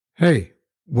Hey,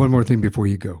 one more thing before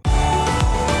you go.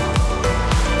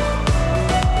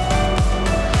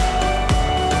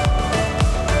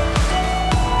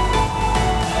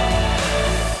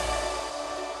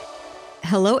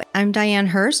 Hello, I'm Diane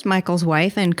Hurst, Michael's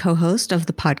wife and co-host of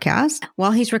the podcast.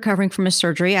 While he's recovering from his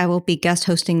surgery, I will be guest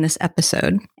hosting this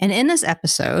episode. And in this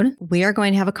episode, we are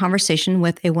going to have a conversation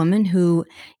with a woman who,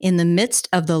 in the midst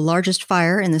of the largest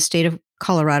fire in the state of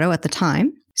Colorado at the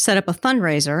time, set up a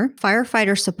fundraiser,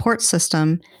 firefighter support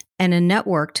system, and a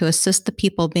network to assist the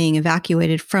people being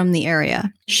evacuated from the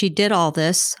area. She did all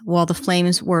this while the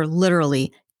flames were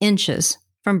literally inches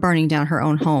from burning down her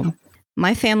own home.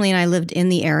 My family and I lived in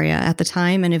the area at the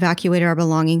time and evacuated our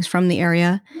belongings from the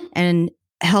area and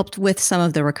helped with some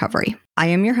of the recovery. I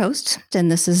am your host,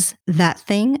 and this is That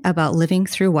Thing About Living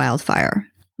Through Wildfire.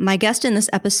 My guest in this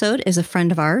episode is a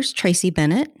friend of ours, Tracy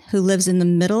Bennett, who lives in the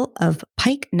middle of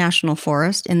Pike National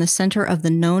Forest in the center of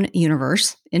the known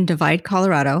universe in Divide,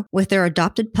 Colorado, with their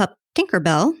adopted pup,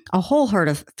 Tinkerbell, a whole herd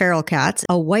of feral cats,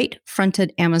 a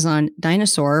white-fronted Amazon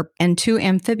dinosaur, and 2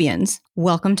 amphibians.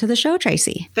 Welcome to the show,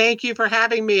 Tracy. Thank you for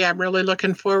having me. I'm really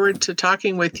looking forward to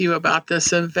talking with you about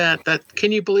this event.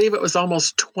 Can you believe it was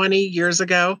almost 20 years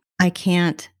ago? I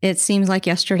can't. It seems like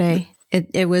yesterday.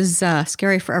 It was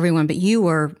scary for everyone, but you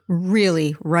were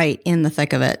really right in the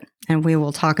thick of it. And we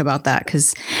will talk about that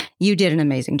because you did an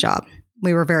amazing job.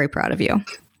 We were very proud of you.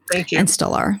 Thank you. And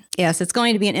still are. Yes, it's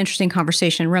going to be an interesting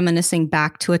conversation, reminiscing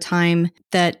back to a time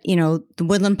that, the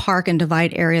Woodland Park and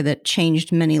Divide area that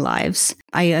changed many lives.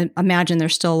 I imagine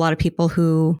there's still a lot of people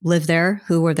who live there,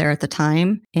 who were there at the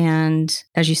time. And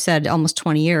as you said, almost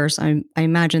 20 years, I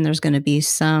imagine there's going to be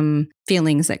some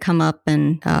feelings that come up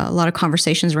and a lot of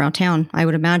conversations around town, I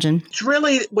would imagine. It's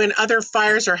really when other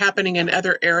fires are happening in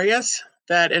other areas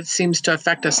that it seems to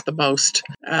affect us the most.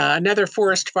 Another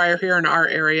forest fire here in our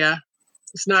area.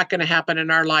 It's not going to happen in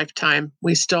our lifetime.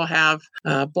 We still have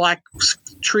black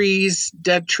trees,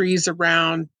 dead trees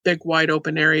around, big wide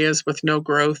open areas with no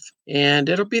growth. And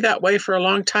it'll be that way for a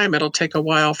long time. It'll take a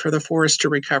while for the forest to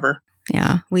recover.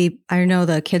 Yeah, I know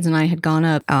the kids and I had gone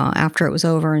up after it was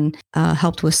over and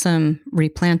helped with some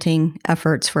replanting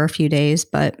efforts for a few days.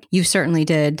 But you certainly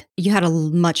did. You had a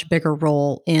much bigger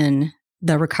role in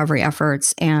the recovery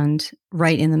efforts and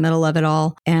right in the middle of it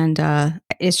all. And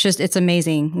it's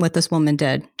amazing what this woman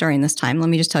did during this time. Let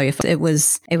me just tell you, it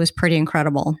was pretty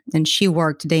incredible. And she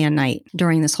worked day and night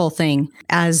during this whole thing.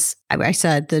 As I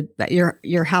said,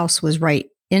 your house was right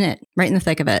in it, right in the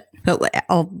thick of it. But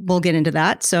we'll get into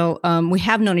that. So we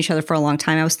have known each other for a long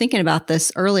time. I was thinking about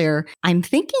this earlier. I'm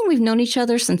thinking we've known each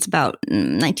other since about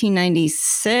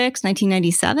 1996,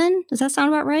 1997. Does that sound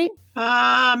about right?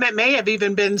 It may have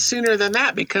even been sooner than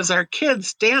that because our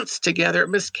kids danced together at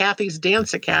Miss Kathy's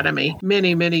Dance Academy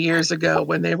many, many years ago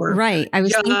when they were right. I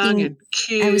was young thinking, and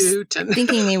cute.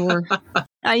 Thinking they were.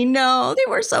 I know, they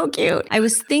were so cute. I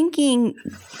was thinking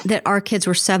that our kids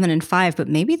were 7 and 5, but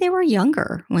maybe they were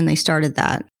younger when they started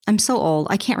that. I'm so old.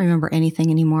 I can't remember anything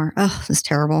anymore. Oh, this is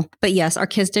terrible. But yes, our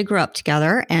kids did grow up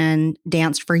together and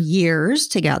danced for years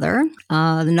together.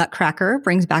 The Nutcracker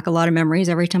brings back a lot of memories.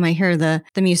 Every time I hear the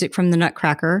music from the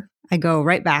Nutcracker, I go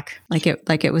right back like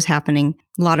it was happening.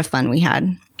 A lot of fun we had.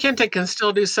 Kenta can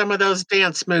still do some of those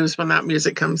dance moves when that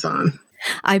music comes on.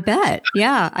 I bet.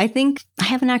 Yeah. I think I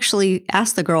haven't actually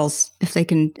asked the girls if they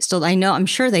can still. I'm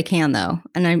sure they can though.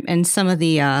 And some of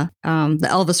the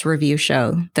Elvis review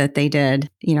show that they did,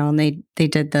 and they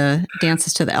did the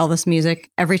dances to the Elvis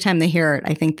music. Every time they hear it,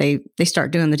 I think they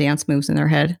start doing the dance moves in their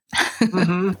head.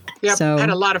 Mm-hmm. Yeah. So, had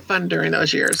a lot of fun during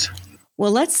those years.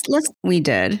 Well, we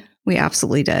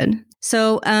absolutely did.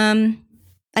 So,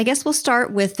 I guess we'll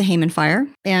start with the Hayman Fire.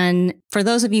 And for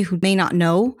those of you who may not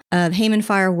know, the Hayman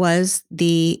Fire was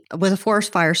a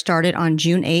forest fire started on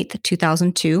June 8th,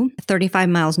 2002, 35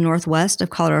 miles northwest of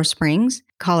Colorado Springs,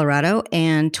 Colorado,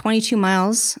 and 22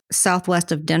 miles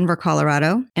southwest of Denver,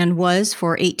 Colorado, and was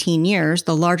for 18 years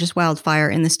the largest wildfire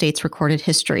in the state's recorded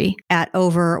history at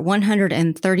over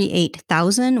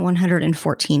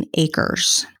 138,114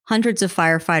 acres. Hundreds of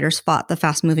firefighters fought the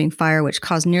fast-moving fire, which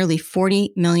caused nearly $40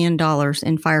 million in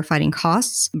firefighting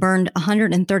costs, burned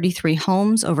 133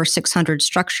 homes, over 600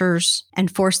 structures,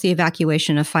 and forced the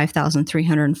evacuation of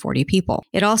 5,340 people.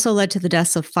 It also led to the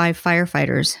deaths of 5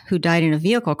 firefighters who died in a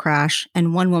vehicle crash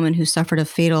and 1 woman who suffered a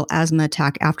fatal asthma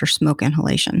attack after smoke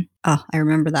inhalation. Oh, I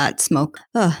remember that smoke.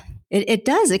 It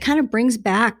does. It kind of brings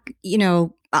back,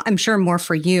 I'm sure more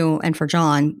for you and for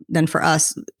John than for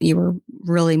us. You were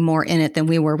really more in it than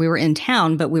we were. We were in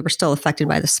town, but we were still affected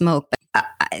by the smoke. But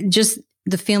just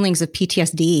the feelings of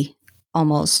PTSD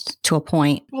almost to a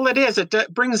point. Well, it is.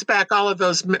 Brings back all of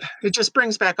those. It just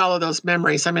brings back all of those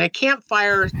memories. I mean, a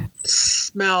campfire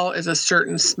smell is a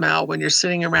certain smell when you're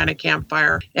sitting around a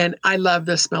campfire. And I love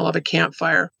the smell of a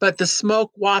campfire. But the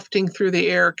smoke wafting through the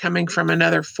air coming from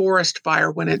another forest fire,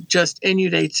 when it just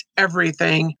inundates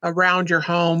everything around your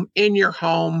home, in your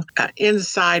home,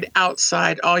 inside,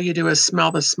 outside, all you do is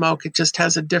smell the smoke. It just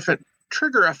has a different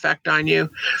trigger effect on you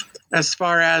as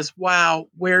far as, wow,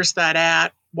 where's that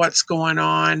at? What's going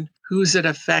on? Who's it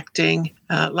affecting?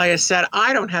 Like I said,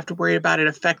 I don't have to worry about it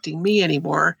affecting me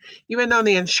anymore, even though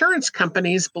the insurance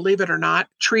companies, believe it or not,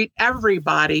 treat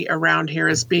everybody around here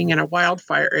as being in a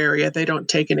wildfire area. They don't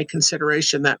take into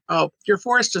consideration that, oh, your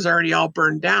forest is already all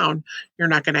burned down. You're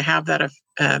not going to have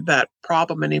that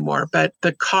problem anymore. But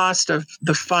the cost of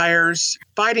the fires,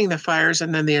 fighting the fires,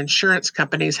 and then the insurance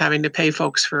companies having to pay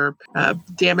folks for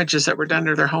damages that were done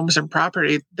to their homes and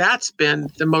property, that's been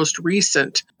the most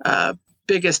recent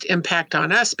biggest impact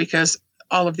on us, because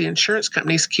all of the insurance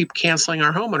companies keep canceling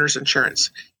our homeowners insurance,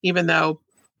 even though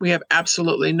we have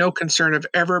absolutely no concern of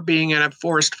ever being in a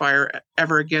forest fire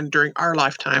ever again during our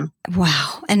lifetime.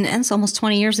 Wow. And it's almost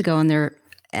 20 years ago, and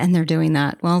they're doing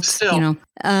that. Well, it's, Still.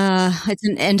 It's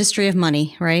an industry of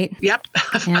money, right? Yep.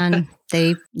 And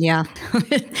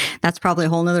that's probably a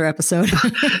whole nother episode.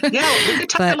 Yeah, we could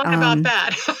talk a lot about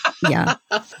that. Yeah.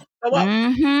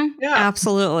 Well, yeah.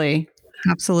 Absolutely.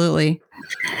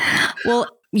 Well,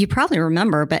 you probably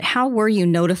remember, but how were you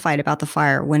notified about the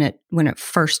fire when it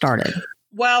first started?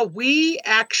 Well, we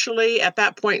actually, at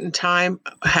that point in time,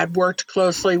 had worked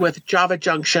closely with Java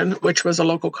Junction, which was a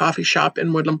local coffee shop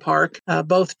in Woodland Park.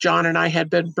 Both John and I had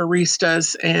been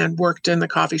baristas and worked in the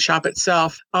coffee shop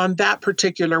itself. On that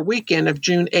particular weekend of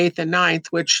June 8th and 9th,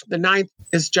 which the 9th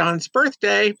is John's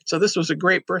birthday, so this was a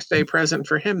great birthday present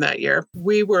for him that year,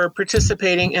 we were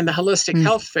participating in the Holistic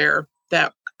Health Fair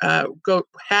that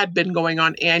had been going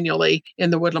on annually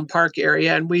in the Woodland Park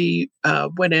area. And we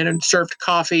went in and served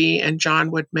coffee, and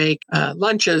John would make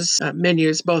lunches,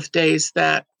 menus both days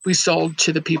that we sold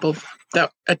to the people that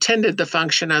attended the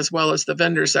function, as well as the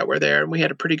vendors that were there. And we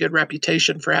had a pretty good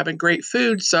reputation for having great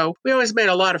food. So we always made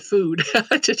a lot of food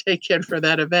to take in for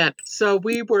that event. So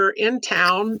we were in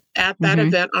town at that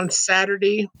event on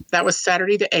Saturday. That was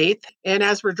Saturday the 8th. And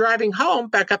as we're driving home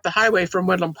back up the highway from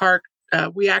Woodland Park,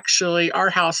 our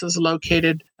house is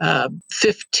located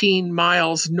 15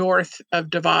 miles north of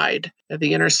Divide, at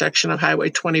the intersection of Highway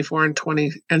 24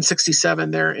 and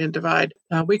 67 there in Divide.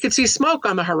 We could see smoke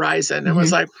on the horizon. It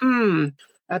was like,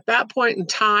 at that point in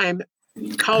time,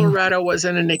 Colorado was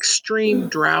in an extreme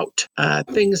drought.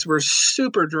 Things were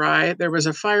super dry. There was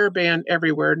a fire ban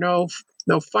everywhere. No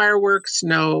fireworks,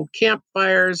 no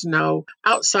campfires, no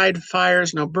outside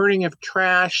fires, no burning of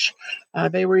trash.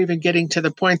 They were even getting to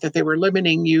the point that they were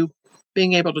limiting you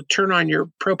being able to turn on your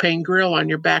propane grill on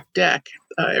your back deck.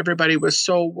 Everybody was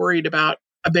so worried about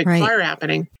a big fire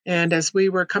happening. And as we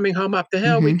were coming home up the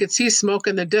hill, we could see smoke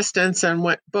in the distance. And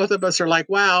both of us are like,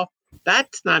 wow,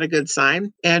 that's not a good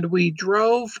sign. And we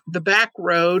drove the back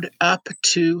road up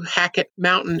to Hackett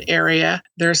Mountain area.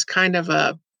 There's kind of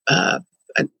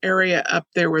an area up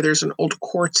there where there's an old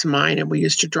quartz mine, and we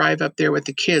used to drive up there with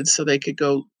the kids so they could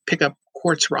go pick up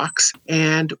quartz rocks.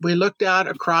 And we looked out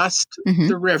across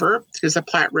the river, because the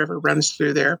Platte River runs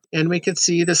through there, and we could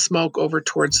see the smoke over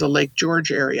towards the Lake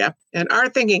George area. And our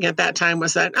thinking at that time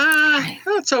was that,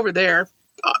 it's over there.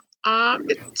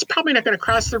 It's probably not going to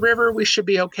cross the river. We should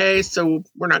be okay, so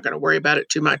we're not going to worry about it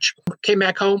too much. Came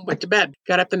back home, went to bed.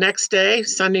 Got up the next day,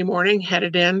 Sunday morning,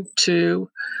 headed in to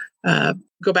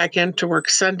go back in to work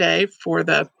Sunday for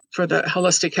the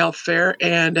Holistic Health Fair.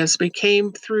 And as we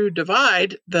came through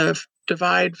Divide, the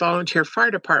Divide Volunteer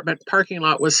Fire Department parking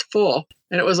lot was full.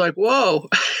 And it was like, whoa,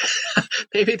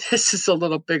 maybe this is a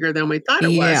little bigger than we thought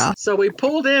it was. So we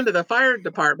pulled into the fire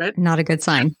department. Not a good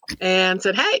sign. And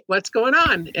said, hey, what's going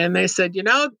on? And they said,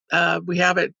 we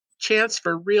have a chance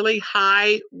for really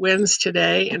high winds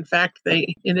today. In fact,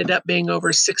 they ended up being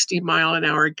over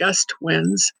 60-mile-an-hour gust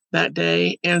winds that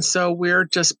day. And so we're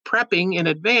just prepping in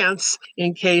advance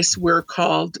in case we're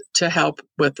called to help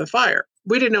with the fire.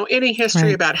 We didn't know any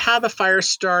history about how the fire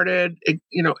started,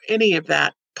 any of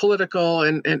that political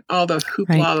and all the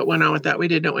hoopla that went on with that. We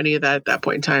didn't know any of that at that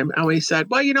point in time. And we said,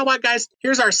 well, you know what, guys,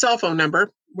 here's our cell phone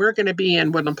number. We're going to be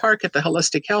in Woodland Park at the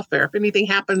Holistic Health Fair. If anything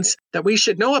happens that we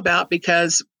should know about,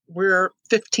 because we're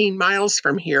 15 miles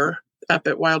from here up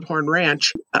at Wildhorn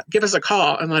Ranch, give us a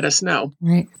call and let us know.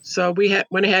 Right. So we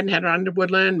went ahead and headed on to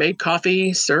Woodland, made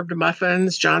coffee, served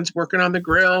muffins. John's working on the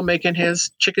grill, making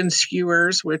his chicken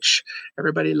skewers, which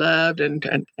everybody loved. And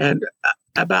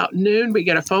about noon, we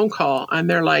get a phone call, and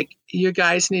they're like, you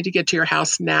guys need to get to your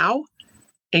house now.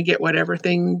 and get whatever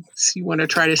things you want to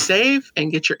try to save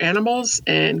and get your animals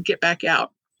and get back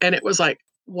out. And it was like,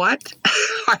 what?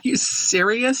 Are you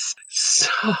serious? So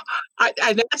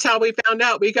and that's how we found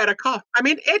out. We got a call. I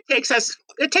mean, it takes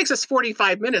us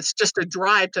 45 minutes just to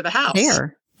drive to the house.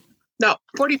 There. No,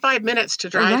 45 minutes to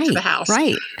drive to the house.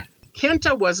 Right.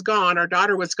 Kenta was gone. Our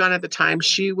daughter was gone at the time.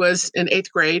 She was in 8th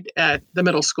grade at the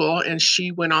middle school, and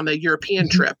she went on the European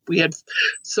trip. We had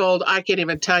sold, I can't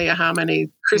even tell you how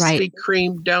many Krispy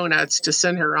Kreme donuts to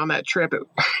send her on that trip.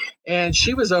 And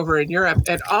she was over in Europe.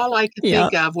 And all I could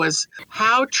think of was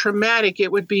how traumatic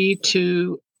it would be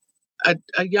to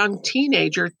a young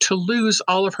teenager to lose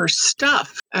all of her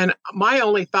stuff. And my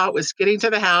only thought was getting to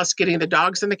the house, getting the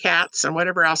dogs and the cats and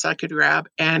whatever else I could grab,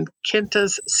 and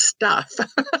Kenta's stuff.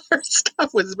 Her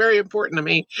stuff was very important to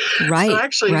me. Right. So I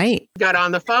actually got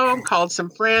on the phone, called some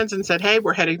friends and said, hey,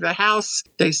 we're heading to the house.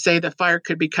 They say the fire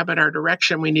could be coming our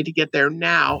direction. We need to get there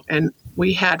now. And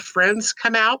we had friends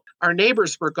come out. Our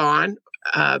neighbors were gone.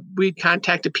 We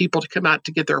contacted people to come out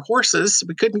to get their horses.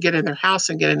 We couldn't get in their house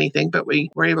and get anything, but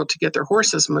we were able to get their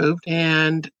horses moved.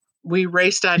 And we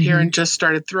raced out here and just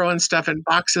started throwing stuff in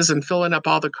boxes and filling up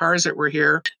all the cars that were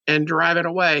here and driving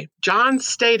away. John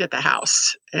stayed at the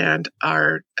house, and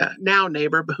our now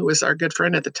neighbor, who was our good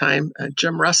friend at the time,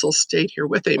 Jim Russell, stayed here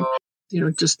with him.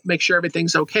 Just make sure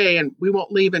everything's okay. And we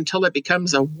won't leave until it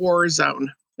becomes a war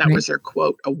zone. That was their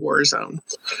quote, a war zone.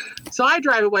 So I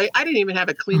drive away. I didn't even have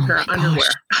a clean pair of underwear.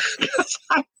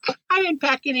 I didn't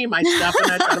pack any of my stuff.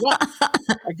 And I thought, well,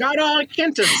 I got all of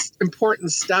Kenta's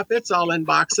important stuff. It's all in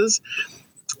boxes.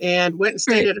 And went and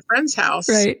stayed at a friend's house.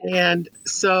 Right. And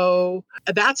so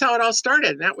that's how it all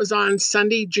started. And that was on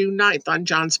Sunday, June 9th, on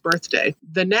John's birthday.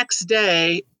 The next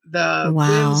day, the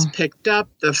winds picked up.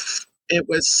 It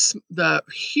was the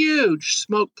huge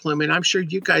smoke plume, and I'm sure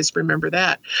you guys remember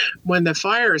that. When the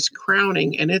fire is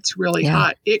crowning and it's really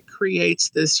hot, it creates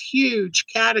this huge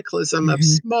cataclysm of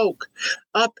smoke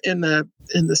up in the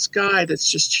sky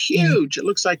that's just huge. It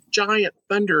looks like giant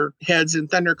thunder heads and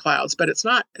thunder clouds, but it's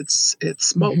not. It's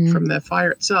smoke from the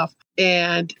fire itself.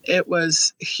 And it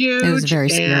was huge. It was very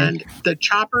scary. And the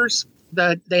choppers,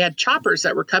 they had choppers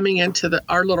that were coming into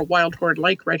our little Wild Horn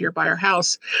Lake right here by our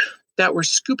house, that were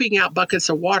scooping out buckets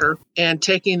of water and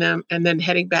taking them and then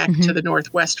heading back to the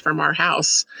northwest from our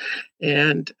house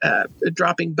and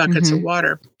dropping buckets of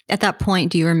water. At that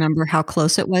point, do you remember how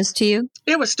close it was to you?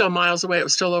 It was still miles away. It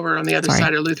was still over on the other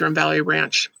side of Lutheran Valley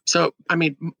Ranch. So, I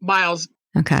mean, miles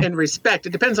in respect.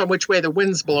 It depends on which way the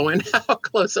wind's blowing, how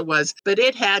close it was. But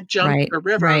it had jumped the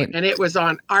river, and it was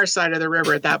on our side of the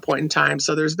river at that point in time.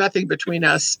 So there's nothing between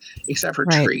us except for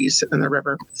trees in the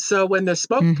river. So when the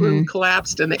smoke plume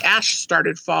collapsed and the ash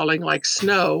started falling like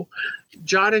snow,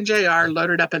 John and JR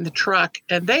loaded up in the truck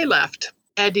and they left.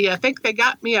 And do you think they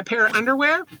got me a pair of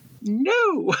underwear?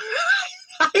 No.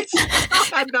 I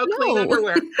still had no clean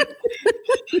underwear.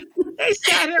 They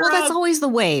sat here. Well, that's always the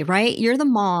way, right? You're the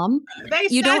mom.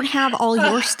 You don't have all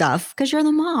your stuff because you're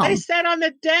the mom. They sat on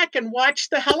the deck and watched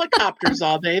the helicopters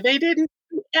all day. They didn't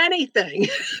do anything.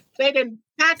 They didn't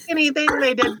pack anything.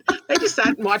 They just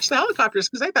sat and watched the helicopters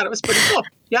because they thought it was pretty cool.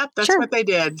 Yep, that's what they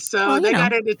did. So they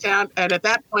got into town, and at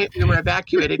that point we were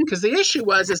evacuated because the issue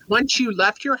was once you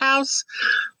left your house,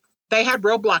 they had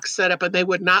roadblocks set up and they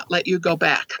would not let you go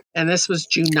back. And this was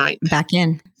June 9th. Back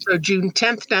in. So June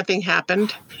 10th, nothing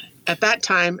happened. At that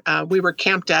time, we were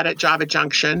camped out at Java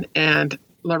Junction, and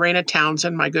Lorena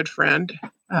Townsend, my good friend,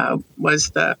 was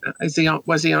the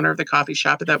owner of the coffee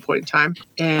shop at that point in time.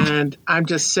 And I'm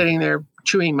just sitting there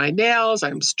chewing my nails.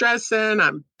 I'm stressing.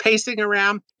 I'm pacing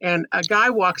around. And a guy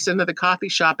walks into the coffee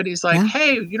shop and he's like,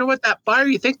 hey, you know what, that fire,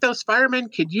 you think those firemen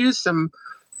could use some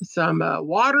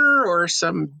water or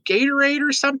some Gatorade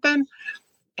or something?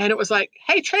 And it was like,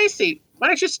 hey, Tracy, why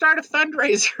don't you start a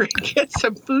fundraiser and get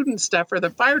some food and stuff for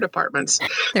the fire departments?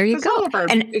 There you go.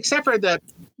 Except for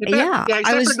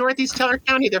for Northeast Teller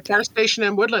County, the fire station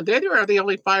in Woodland. They are the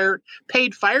only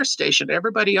paid fire station.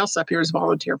 Everybody else up here is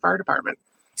volunteer fire department.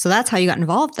 So that's how you got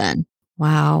involved then.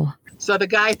 Wow. So the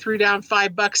guy threw down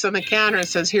 $5 on the counter and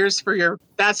says,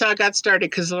 that's how it got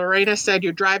started. Because Lorena said,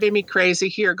 you're driving me crazy.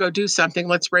 Here, go do something.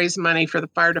 Let's raise money for the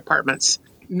fire departments.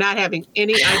 Not having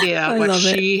any idea what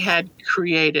she had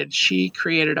created. She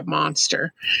created a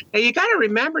monster. Now, you got to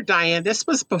remember, Diane, this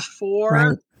was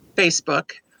before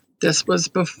Facebook. This was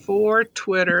before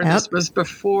Twitter. Yep. This was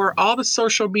before all the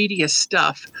social media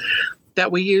stuff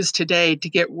that we use today to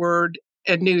get word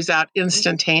and news out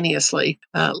instantaneously.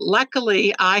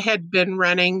 Luckily, I had been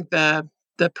running the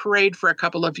parade for a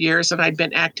couple of years, and I'd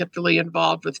been actively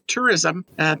involved with tourism,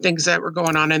 things that were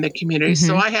going on in the community.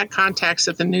 So I had contacts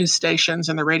at the news stations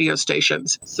and the radio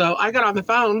stations. So I got on the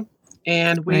phone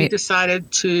And we Right.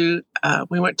 decided to,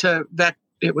 we went to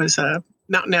it was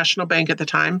Mountain National Bank at the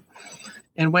time,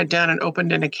 and went down and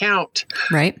opened an account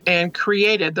Right. and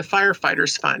created the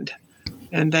Firefighters Fund.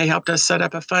 And they helped us set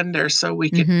up a fund there so we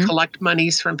could Mhm. collect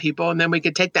monies from people. And then we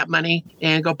could take that money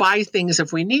and go buy things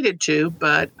if we needed to.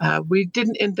 But we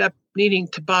didn't end up needing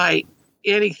to buy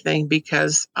anything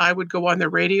because I would go on the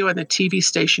radio and the TV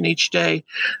station each day.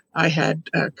 I had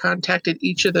contacted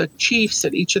each of the chiefs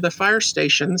at each of the fire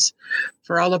stations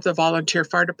for all of the volunteer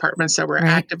fire departments that were Right.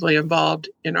 actively involved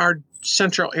in our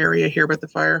central area here with the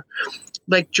fire.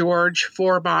 Lake George,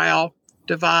 4 Mile,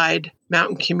 Divide,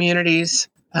 Mountain Communities,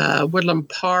 Woodland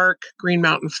Park, Green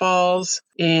Mountain Falls,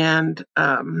 and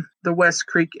the West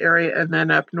Creek area. And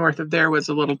then up north of there was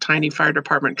a little tiny fire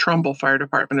department, Trumbull Fire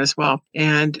Department as well.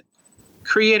 And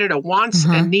created a wants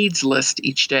and needs list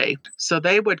each day. So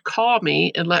they would call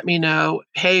me and let me know,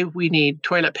 hey, we need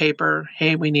toilet paper.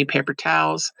 Hey, we need paper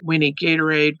towels. We need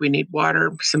Gatorade. We need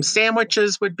water. Some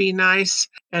sandwiches would be nice.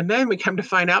 And then we come to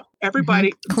find out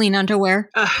everybody, Clean underwear.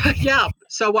 yeah.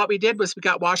 So what we did was we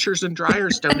got washers and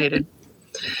dryers donated.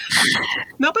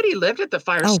 Nobody lived at the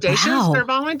fire stations. Wow. They're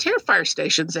volunteer fire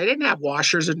stations. They didn't have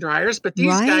washers and dryers, but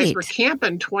these guys were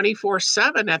camping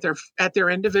 24/7 at their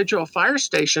individual fire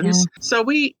stations. Yeah. So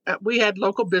we had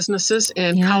local businesses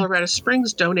in Colorado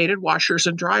Springs donated washers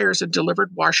and dryers and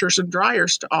delivered washers and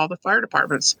dryers to all the fire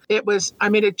departments. It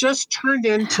just turned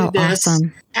into this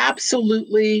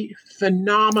absolutely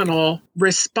phenomenal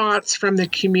response from the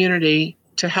community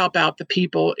to help out the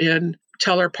people in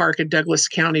Teller Park in Douglas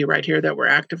County right here that were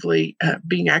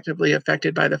being actively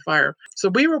affected by the fire. So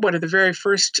we were one of the very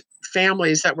first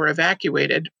families that were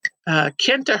evacuated.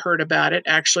 Kenta heard about it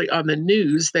actually on the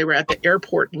news. They were at the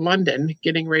airport in London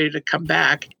getting ready to come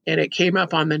back, and it came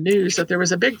up on the news that there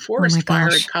was a big forest fire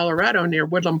in Colorado near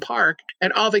Woodland Park,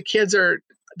 and all the kids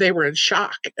they were in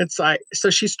shock. It's like, so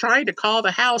she's trying to call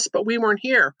the house, but we weren't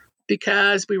here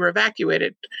because we were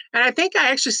evacuated. And I think I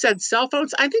actually said cell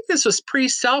phones. I think this was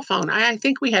pre-cell phone. I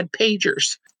think we had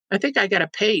pagers. I think I got a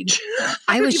page.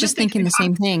 I was just thinking the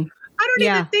same thing. I don't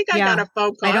even think I got a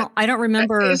phone call. I don't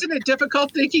remember. Isn't it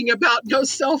difficult thinking about no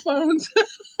cell phones?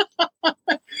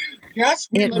 Yes,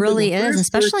 it really is,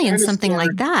 especially in something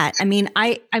like that. I mean,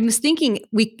 I was thinking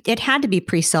it had to be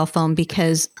pre-cell phone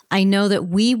because I know that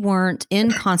we weren't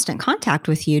in constant contact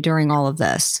with you during all of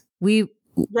this. We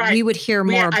would hear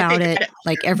more about it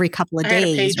like every couple of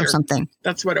days or something.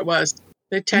 That's what it was.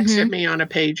 They texted me on a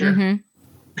pager.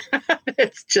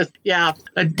 It's just,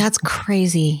 That's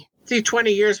crazy. See,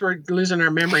 20 years, we're losing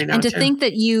our memory now. And to think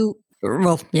that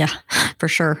for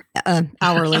sure,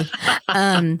 hourly.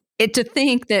 To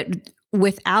think that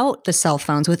without the cell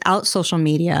phones, without social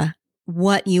media,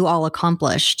 what you all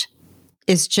accomplished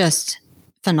is just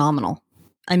phenomenal.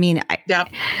 I mean,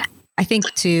 I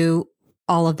think to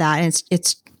all of that,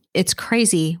 it's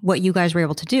crazy what you guys were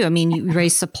able to do. I mean, you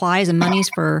raised supplies and monies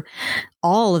for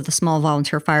all of the small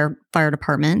volunteer fire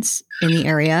departments in the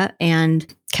area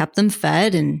and kept them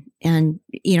fed and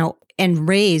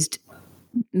raised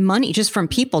money just from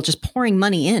people just pouring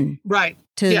money in. Right.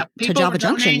 To Java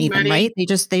Junction even, money. Right? They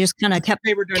just kind of kept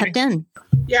in.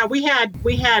 Yeah, we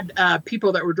had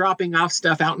people that were dropping off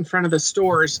stuff out in front of the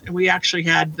stores, and we actually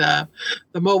had the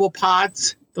mobile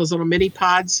pods, those little mini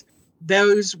pods.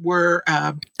 Those were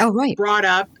brought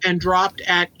up and dropped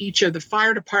at each of the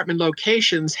fire department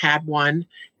locations had one.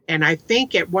 And I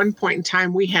think at one point in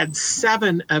time, we had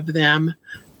 7 of them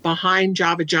behind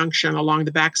Java Junction along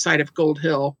the backside of Gold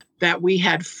Hill that we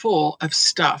had full of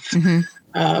stuff.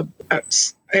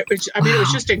 It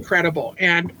was just incredible.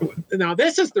 And now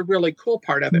this is the really cool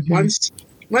part of it.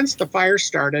 Once the fire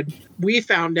started, we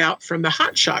found out from the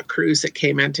hotshot crews that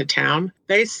came into town,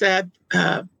 they said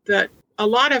that a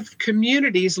lot of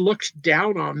communities looked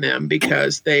down on them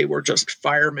because they were just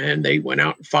firemen. They went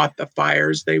out and fought the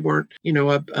fires. They weren't,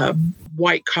 a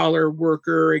white collar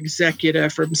worker,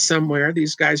 executive from somewhere.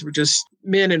 These guys were just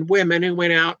men and women who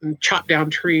went out and chopped down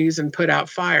trees and put out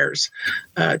fires.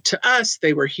 To us,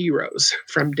 they were heroes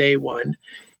from day one.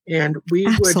 And we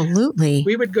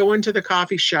would go into the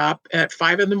coffee shop at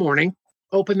 5 a.m,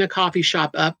 open the coffee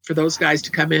shop up for those guys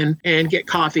to come in and get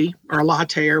coffee or a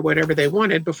latte or whatever they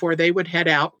wanted before they would head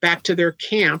out back to their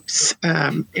camps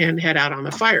and head out on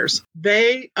the fires.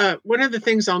 One of the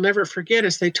things I'll never forget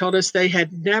is they told us they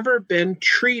had never been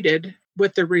treated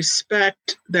with the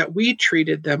respect that we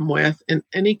treated them with in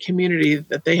any community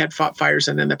that they had fought fires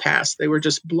in the past. They were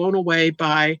just blown away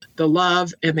by the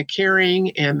love and the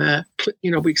caring and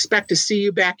we expect to see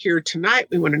you back here tonight.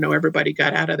 We want to know everybody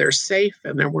got out of there safe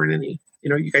and there weren't any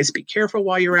you guys be careful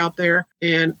while you're out there.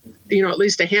 And, at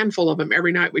least a handful of them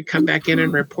every night would come back in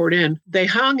and report in. They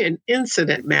hung an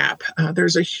incident map.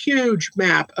 There's a huge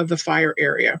map of the fire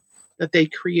area that they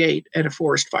create at a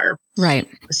forest fire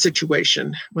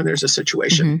situation when there's a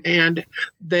situation. And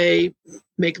they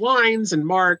make lines and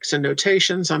marks and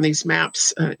notations on these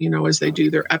maps, as they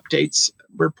do their updates,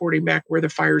 reporting back where the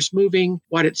fire's moving,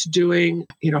 what it's doing,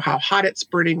 how hot it's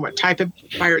burning, what type of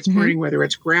fire it's burning, whether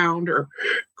it's ground or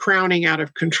crowning out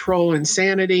of control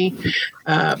insanity.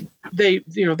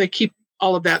 They keep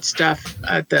all of that stuff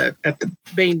at the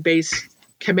main base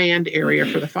command area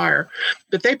for the fire.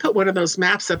 But they put one of those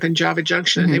maps up in Java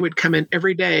Junction, and they would come in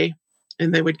every day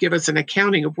and they would give us an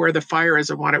accounting of where the fire is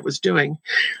and what it was doing,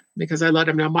 because I let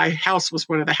them know my house was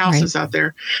one of the houses out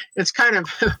there. It's kind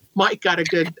of, Mike got a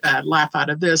good laugh out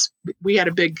of this. We had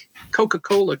a big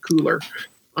Coca-Cola cooler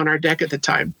on our deck at the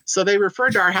time. So they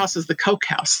referred to our house as the Coke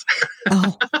House.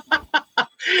 Oh.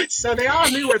 So they all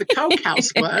knew where the Coke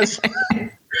House was.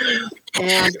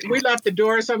 And we left the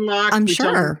doors unlocked. I'm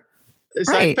sure.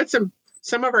 So I put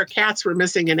some of our cats were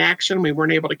missing in action. We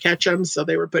weren't able to catch them. So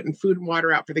they were putting food and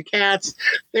water out for the cats.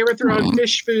 They were throwing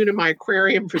fish food in my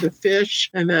aquarium for the fish.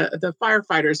 And the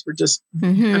firefighters were just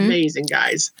amazing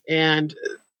guys. And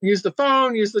use the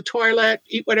phone, use the toilet,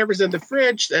 eat whatever's in the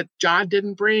fridge that John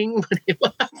didn't bring when he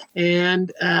left.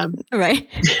 And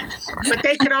but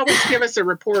they could always give us a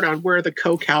report on where the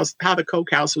Coke House, how the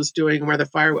Coke House was doing, and where the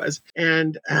fire was.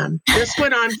 And this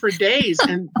went on for days,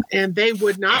 and they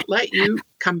would not let you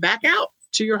come back out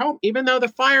to your home, even though the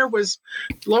fire was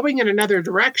blowing in another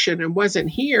direction and wasn't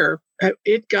here.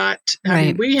 It got, I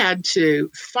mean, we had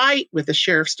to fight with the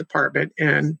sheriff's department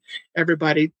and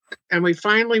everybody. And we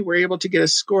finally were able to get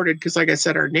escorted because, like I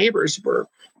said, our neighbors were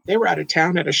out of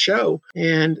town at a show,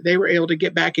 and they were able to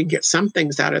get back and get some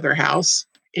things out of their house.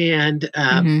 And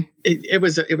it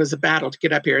was a battle to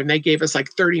get up here, and they gave us like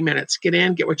 30 minutes. Get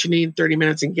in, get what you need, 30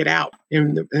 minutes, and get out.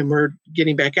 And we're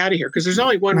getting back out of here because there's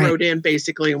only one road in,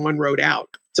 basically, and one road out.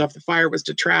 So if the fire was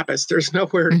to trap us, there's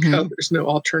nowhere to go. There's no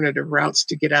alternative routes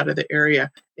to get out of the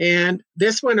area. And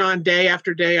this went on day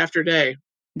after day after day.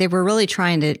 They were really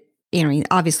trying to,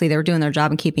 obviously they were doing their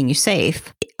job and keeping you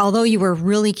safe. Although you were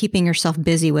really keeping yourself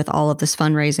busy with all of this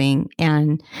fundraising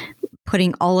and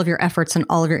putting all of your efforts and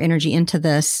all of your energy into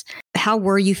this, how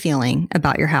were you feeling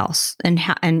about your house and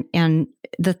and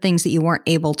the things that you weren't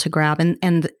able to grab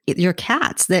and your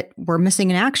cats that were missing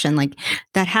in action? Like,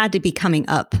 that had to be coming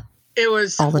up. It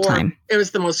was all the time. It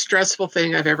was the most stressful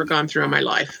thing I've ever gone through in my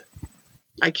life.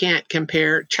 I can't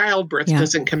compare. Childbirth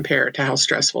doesn't compare to how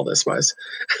stressful this was.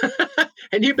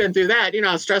 And you've been through that. You know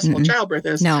how stressful childbirth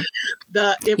is. No.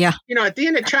 At the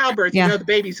end of childbirth, the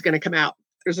baby's going to come out.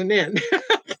 There's an end.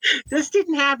 This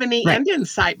didn't have any end in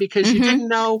sight because you didn't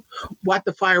know what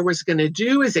the fire was going to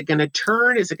do. Is it going to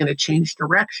turn? Is it going to change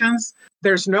directions?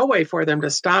 There's no way for them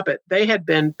to stop it. They had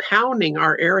been pounding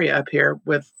our area up here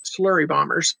with slurry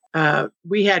bombers.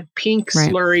 We had pink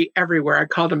slurry everywhere. I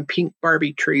called them pink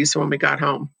Barbie trees when we got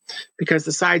home because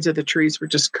the sides of the trees were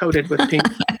just coated with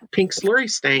pink slurry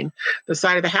stain. The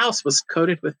side of the house was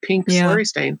coated with pink slurry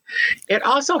stain. It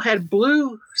also had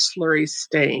blue slurry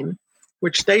stain,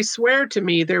 which they swear to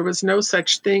me there was no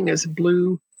such thing as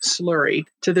blue slurry.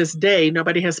 To this day,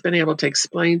 nobody has been able to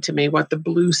explain to me what the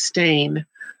blue stain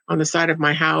on the side of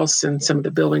my house and some of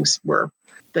the buildings were.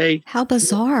 How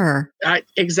bizarre.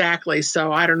 Exactly.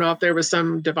 So I don't know if there was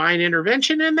some divine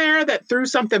intervention in there that threw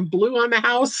something blue on the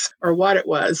house or what it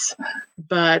was.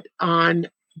 But on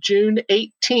June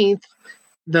 18th,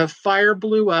 the fire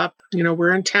blew up.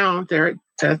 We're in town there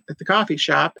at the coffee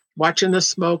shop, watching the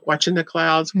smoke, watching the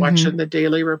clouds, watching the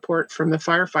daily report from the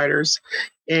firefighters.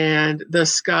 And the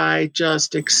sky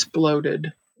just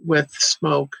exploded with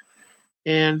smoke.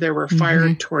 And there were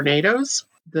fire tornadoes.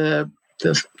 The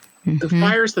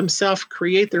fires themselves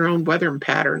create their own weather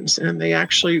patterns. And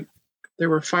there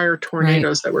were fire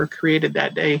tornadoes that were created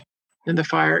that day in the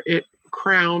fire. It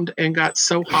crowned and got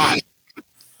so hot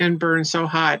and burned so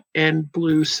hot and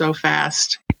blew so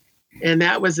fast. And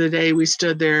that was the day we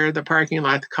stood there in the parking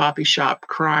lot, the coffee shop,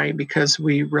 crying because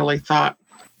we really thought,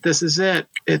 this is it.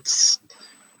 It's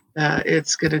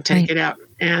going to take it out.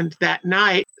 And that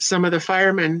night, some of the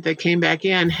firemen that came back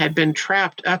in had been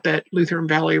trapped up at Lutheran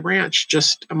Valley Ranch,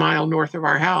 just a mile north of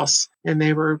our house. And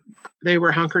they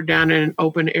were hunkered down in an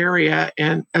open area.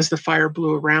 And as the fire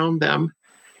blew around them,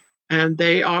 and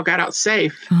they all got out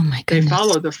safe. Oh my goodness. They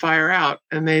followed the fire out.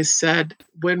 And they said,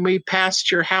 when we passed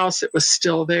your house, it was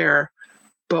still there,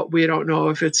 but we don't know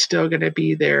if it's still going to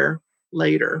be there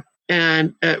later.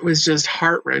 And it was just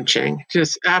heart-wrenching,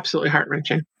 just absolutely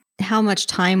heart-wrenching. how much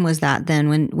time was that then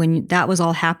when that was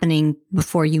all happening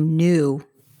before you knew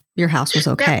your house was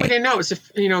Yeah, we okay? didn't know. It was,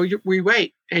 we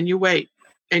wait and you wait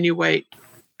and you wait,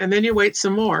 and then you wait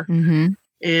some more. Mm-hmm.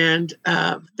 And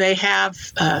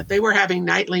they were having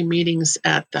nightly meetings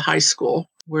at the high school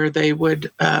where they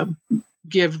would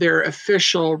give their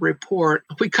official report.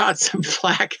 We got some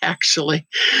flack actually,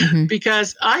 Mm-hmm.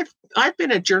 because I've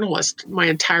been a journalist my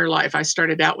entire life. I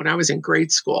started out when I was in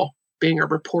grade school, being a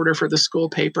reporter for the school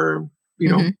paper,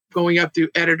 going up through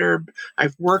editor.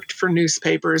 I've worked for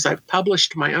newspapers. I've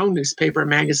published my own newspaper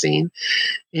magazine.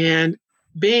 And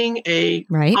being a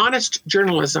Right. honest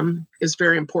journalism is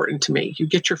very important to me. You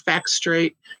get your facts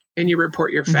straight and you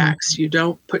report your facts. You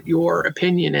don't put your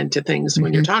opinion into things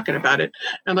when you're talking about it,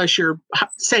 unless you're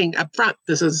saying up front,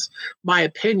 this is my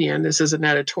opinion. This is an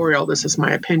editorial. This is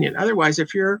my opinion. Otherwise,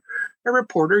 if you're a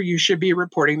reporter, you should be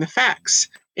reporting the facts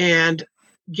and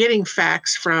getting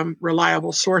facts from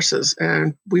reliable sources.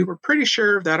 And we were pretty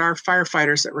sure that our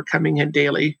firefighters that were coming in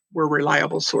daily were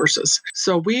reliable sources.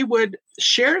 So we would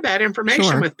share that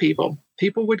information with people.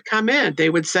 People would come in. They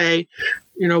would say,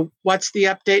 what's the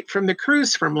update from the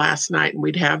crews from last night? And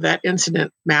we'd have that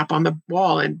incident map on the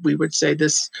wall. And we would say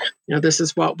this, this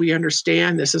is what we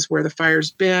understand. This is where the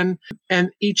fire's been.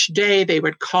 And each day they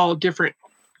would call different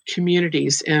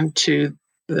communities into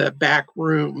the back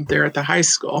room there at the high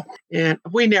school. And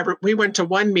we went to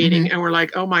one meeting and we're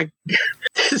like, oh my,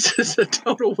 this is a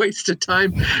total waste of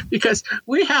time, because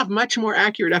we have much more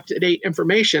accurate, up-to-date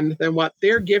information than what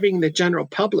they're giving the general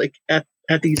public at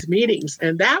these meetings.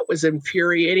 And that was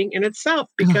infuriating in itself,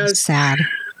 because sad.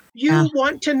 You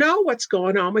want to know what's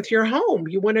going on with your home.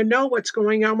 You want to know what's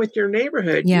going on with your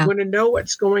neighborhood. Yeah. You want to know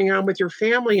what's going on with your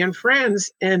family and friends.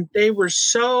 And they were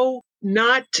so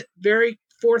not very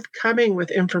forthcoming with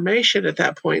information at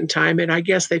that point in time. And I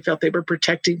guess they felt they were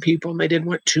protecting people and they didn't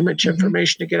want too much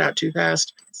information to get out too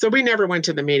fast. So we never went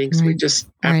to the meetings. We just,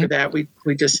 after that, we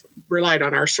just relied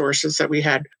on our sources that we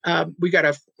had. We got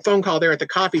a phone call there at the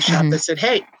coffee shop that said,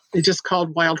 hey, they just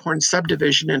called Wildhorn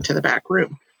Subdivision into the back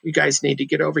room. You guys need to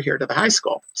get over here to the high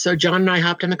school. So John and I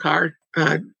hopped in the car,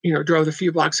 drove a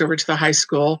few blocks over to the high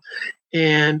school,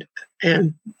 and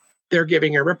they're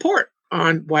giving a report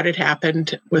on what had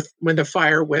happened when the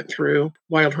fire went through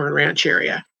Wildhorn Ranch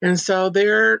area. And so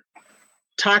they're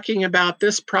talking about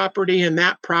this property and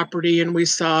that property, and we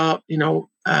saw,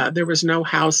 there was no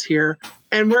house here.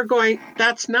 And we're going,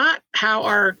 that's not how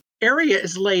our area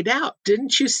is laid out.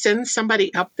 Didn't you send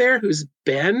somebody up there who's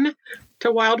been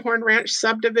to Wildhorn Ranch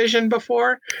subdivision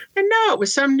before? And no, it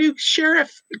was some new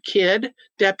sheriff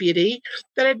deputy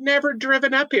that had never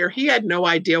driven up here. He had no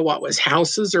idea what was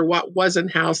houses or what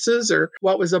wasn't houses or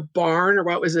what was a barn or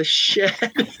what was a shed.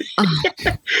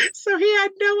 So he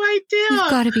had no idea. You've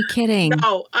got to be kidding.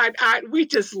 No, we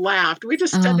just laughed. We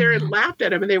just stood there and laughed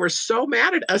at him, and they were so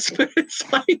mad at us. But it's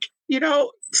like,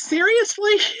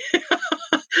 seriously?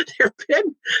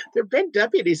 There've been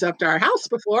deputies up to our house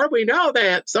before. We know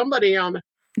that somebody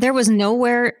there was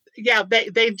nowhere. Yeah,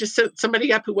 they just sent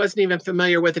somebody up who wasn't even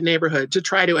familiar with the neighborhood to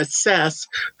try to assess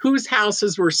whose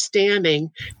houses were standing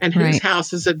and whose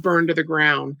houses had burned to the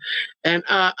ground. And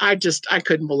I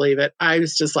couldn't believe it. I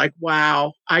was just like,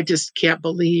 wow, I just can't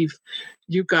believe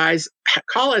you guys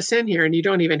call us in here and you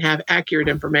don't even have accurate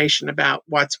information about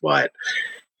what's what.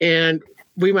 And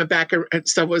we went back, and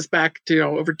so it was back to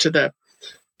over to the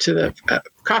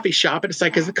coffee shop, and it's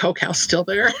like, is the Coke house still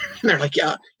there? And they're like,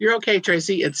 yeah, you're okay,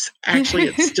 Tracy. It's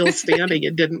still standing.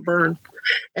 It didn't burn.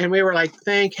 And we were like,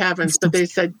 thank heavens. But they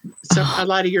said, so a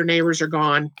lot of your neighbors are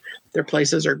gone. Their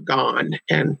places are gone.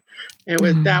 And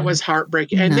that was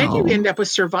heartbreaking. And then you end up with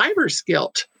survivor's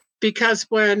guilt, because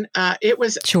when it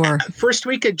was first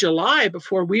week of July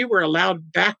before we were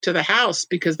allowed back to the house,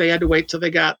 because they had to wait till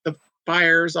they got the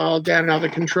fires all down and out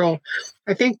of control.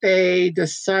 I think they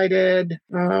decided,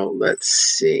 let's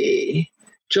see,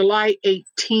 July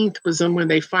 18th was when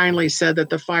they finally said that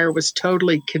the fire was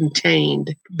totally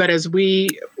contained. But as we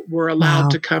were allowed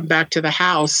to come back to the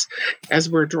house, as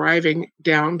we're driving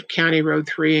down County Road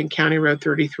 3 and County Road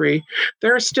 33,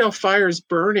 there are still fires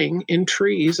burning in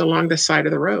trees along the side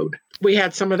of the road. We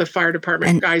had some of the fire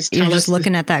department guys tell us. You're just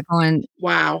looking at that going,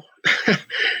 wow.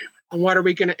 What are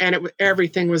we going to, and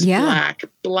everything was black,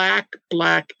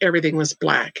 everything was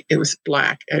black. It was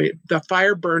black. The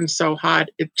fire burned so hot,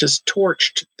 it just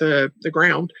torched the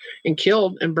ground and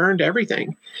killed and burned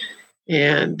everything.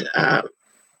 And,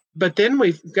 but then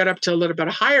we got up to a little bit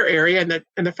of higher area,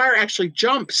 and the fire actually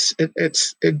jumps.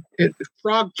 It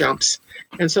frog jumps.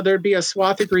 And so there'd be a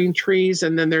swath of green trees,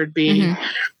 and then there'd be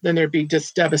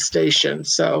just devastation.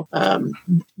 So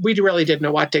we really didn't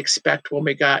know what to expect when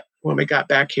we got when we got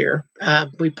back here.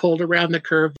 We pulled around the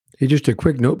curve. Hey, just a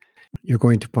quick note. You're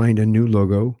going to find a new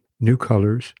logo, new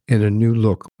colors, and a new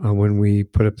look. When we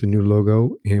put up the new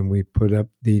logo and we put up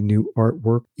the new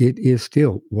artwork, it is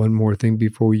still, one more thing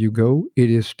before you go, it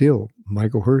is still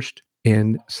Michael Hurst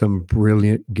and some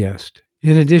brilliant guests.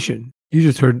 In addition, you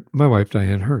just heard my wife,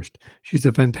 Diane Hurst. She's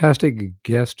a fantastic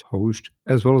guest host,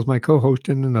 as well as my co-host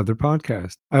in another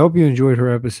podcast. I hope you enjoyed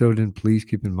her episode, and please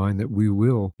keep in mind that we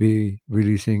will be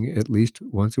releasing at least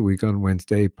once a week on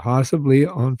Wednesday, possibly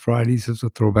on Fridays as a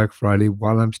throwback Friday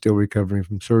while I'm still recovering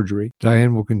from surgery.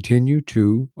 Diane will continue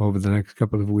to, over the next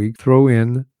couple of weeks, throw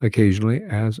in occasionally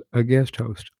as a guest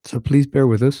host. So please bear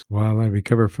with us while I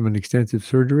recover from an extensive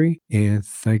surgery, and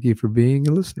thank you for being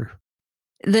a listener.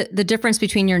 The difference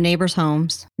between your neighbors'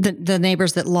 homes, the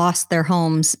neighbors that lost their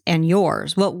homes and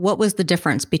yours, what was the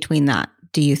difference between that,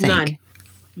 do you think?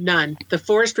 None. The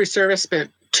Forestry Service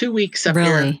spent 2 weeks up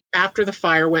here after the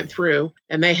fire went through,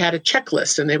 and they had a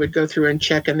checklist, and they would go through and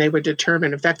check, and they would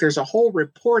determine. In fact, there's a whole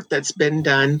report that's been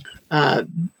done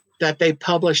that they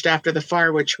published after the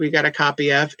fire, which we got a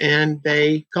copy of, and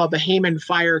they called the Hayman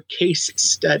Fire Case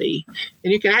Study.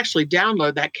 And you can actually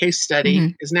download that case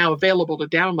study. Is now available to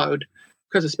download.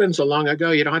 Because it's been so long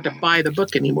ago, you don't have to buy the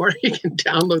book anymore. You can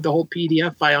download the whole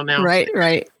PDF file now. Right.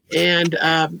 And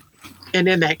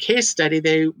in that case study,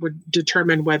 they would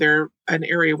determine whether an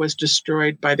area was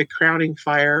destroyed by the crowning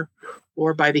fire,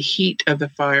 or by the heat of the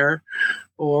fire,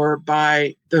 or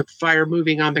by the fire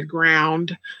moving on the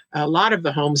ground. A lot of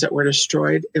the homes that were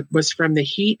destroyed, it was from the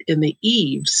heat in the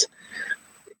eaves.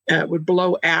 It would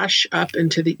blow ash up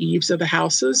into the eaves of the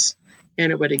houses,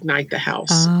 and it would ignite the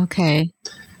house. Okay.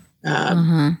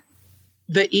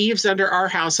 The eaves under our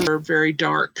house were very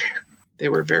dark. They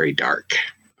were very dark.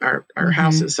 Our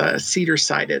house is a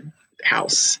cedar-sided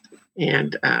house,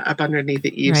 and up underneath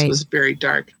the eaves was very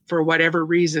dark. For whatever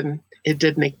reason, it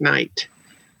didn't ignite.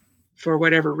 For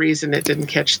whatever reason, it didn't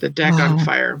catch the deck on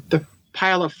fire. The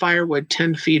pile of firewood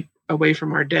 10 feet away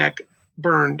from our deck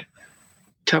burned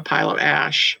to a pile of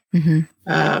ash. The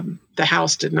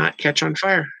house did not catch on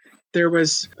fire. There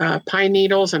was pine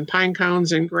needles and pine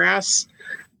cones and grass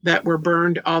that were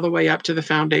burned all the way up to the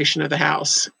foundation of the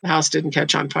house. The house didn't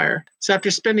catch on fire. So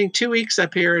after spending 2 weeks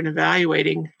up here and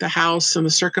evaluating the house and the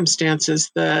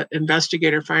circumstances, the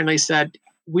investigator finally said,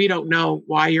 "We don't know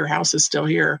why your house is still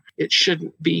here. It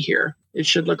shouldn't be here. It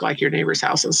should look like your neighbor's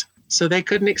houses." So they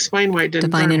couldn't explain why it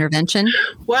didn't Divine burn. intervention?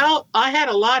 Well, I had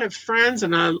a lot of friends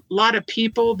and a lot of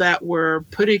people that were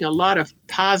putting a lot of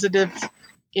positive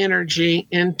energy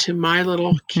into my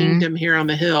little kingdom here on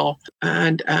the hill.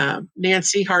 And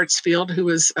Nancy Hartsfield, who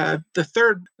was the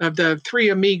third of the three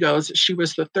amigos, she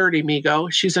was the third amigo.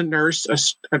 She's a nurse,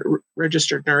 a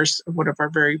registered nurse, one of our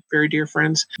very, very dear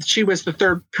friends. She was the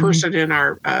third person in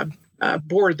our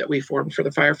board that we formed for the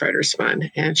Firefighters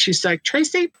Fund. And she's like,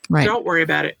 "Tracy, don't worry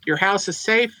about it. Your house is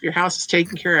safe. Your house is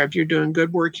taken care of. You're doing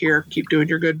good work here. Keep doing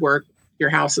your good work. Your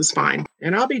house is fine."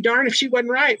 And I'll be darned if she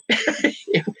wasn't right.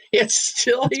 It's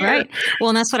still here. Right. Well,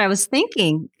 and that's what I was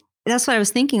thinking.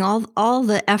 All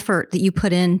the effort that you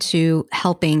put into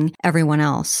helping everyone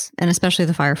else, and especially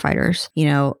the firefighters,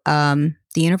 the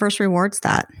universe rewards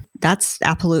that. That's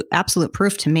absolute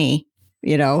proof to me,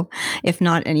 if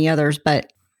not any others.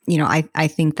 But, I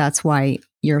think that's why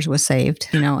yours was saved,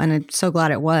 and I'm so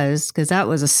glad it was, because that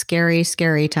was a scary,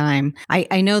 scary time.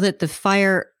 I know that the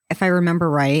fire, if I remember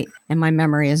right, and my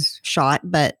memory is shot,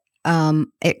 but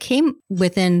it came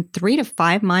within 3 to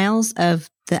 5 miles of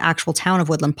the actual town of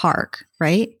Woodland Park,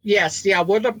 right? Yes. Yeah.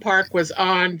 Woodland Park was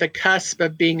on the cusp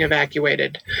of being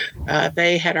evacuated.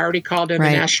 They had already called in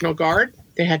the National Guard.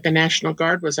 The National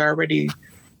Guard was already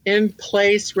in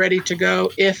place, ready to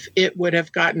go if it would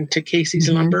have gotten to Casey's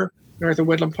Lumber, north of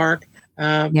Woodland Park.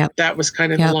 That was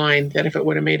kind of the line, that if it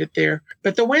would have made it there.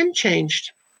 But the wind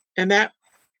changed. And that,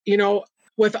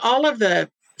 with all of the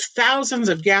thousands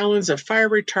of gallons of fire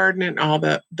retardant, all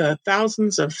the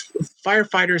thousands of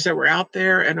firefighters that were out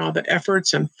there, and all the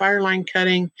efforts and fire line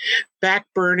cutting, back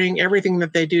burning, everything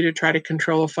that they do to try to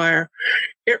control a fire,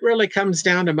 it really comes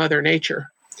down to Mother Nature.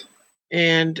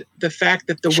 And the fact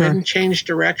that the wind changed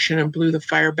direction and blew the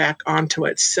fire back onto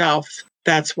itself,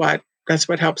 that's what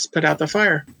helps put out the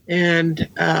fire. And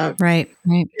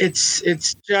it's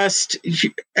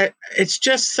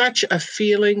just such a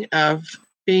feeling of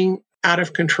being out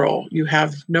of control. You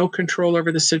have no control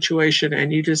over the situation,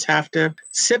 and you just have to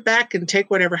sit back and take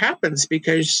whatever happens,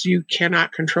 because you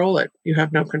cannot control it. You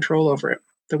have no control over it.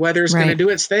 The weather's going to Right. do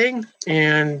its thing,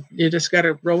 and you just got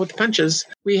to roll with the punches.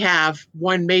 We have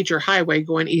one major highway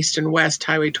going east and west,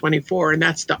 Highway 24, and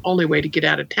that's the only way to get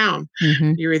out of town.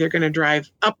 Mm-hmm. You're either going to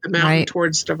drive up the mountain Right.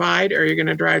 towards Divide, or you're going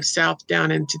to drive south down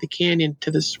into the canyon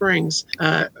to the springs.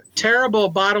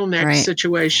 Terrible bottleneck Right.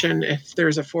 situation if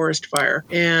there's a forest fire.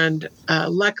 And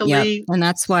luckily, Yep. And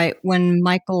that's why when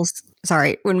Michael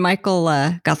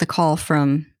got the call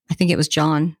from, I think it was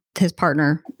John, his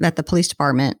partner at the police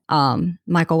department,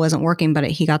 Michael wasn't working, but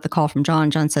he got the call from John.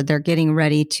 John said they're getting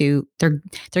ready to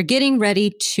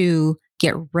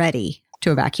get ready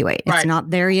to evacuate. It's Right. not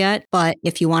there yet, but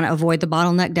if you want to avoid the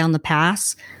bottleneck down the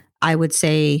pass, I would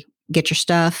say get your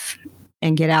stuff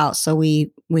and get out. So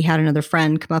we had another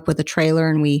friend come up with a trailer,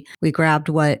 and we grabbed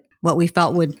what we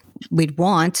felt we'd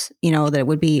want, that it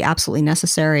would be absolutely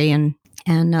necessary, and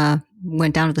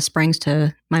went down to the springs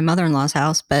to my mother-in-law's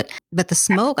house. But the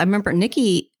smoke, I remember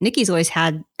Nikki's always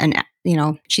had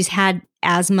she's had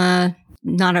asthma,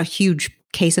 not a huge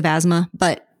case of asthma,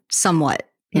 but somewhat,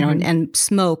 Mhm. and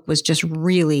smoke was just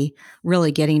really,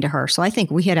 really getting to her. So I think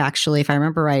we had actually, if I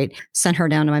remember right, sent her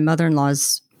down to my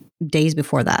mother-in-law's days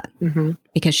before that, Mhm.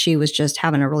 because she was just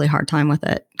having a really hard time with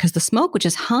it, because the smoke would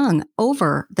just hung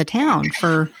over the town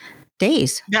for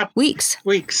days, Yep. weeks.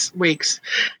 Weeks.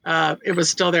 It was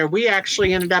still there. We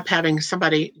actually ended up having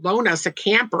somebody loan us a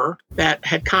camper that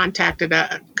had contacted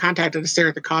us there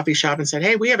at the coffee shop and said,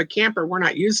 "Hey, we have a camper. We're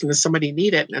not using this. Somebody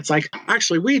need it." And it's like,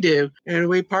 actually, we do. And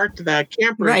we parked the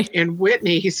camper Right. in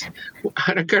Whitney's,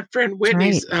 a good friend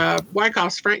Whitney's,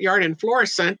 Wyckoff's front yard in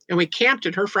Florissant, and we camped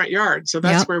in her front yard. So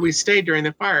that's Yep. where we stayed during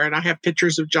the fire. And I have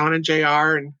pictures of John and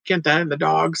JR and Kenta and the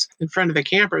dogs in front of the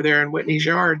camper there in Whitney's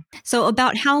yard. So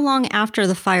about how long after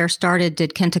the fire started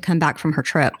did Kenta come back from her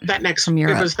trip? From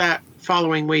Europe. It was that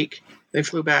following week they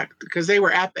flew back, because they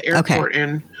were at the airport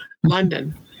in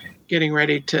London getting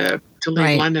ready to leave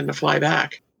Right. London to fly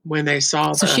back when they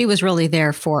saw So she was really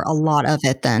there for a lot of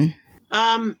it then.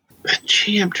 I'm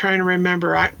trying to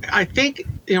remember. I think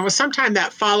it was sometime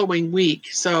that following week.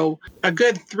 So a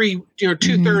good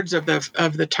 2/3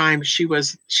 of the time she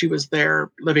was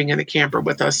there living in the camper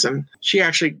with us, and she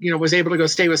actually was able to go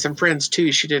stay with some friends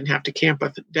too. She didn't have to camp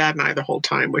with Dad and I the whole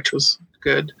time, which was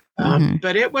good.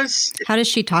 But it was. How does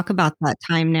she talk about that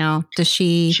time now? Does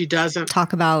she doesn't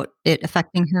talk about it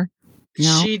affecting her?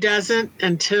 No. She doesn't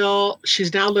until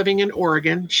she's now living in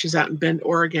Oregon. She's out in Bend,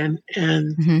 Oregon,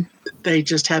 and they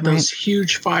just had those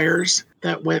huge fires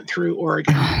that went through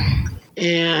Oregon.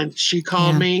 And she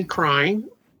called me crying.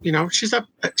 She's up.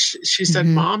 She said,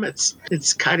 "Mom, it's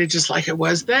kind of just like it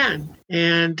was then."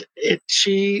 And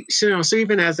so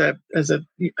even as a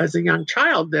young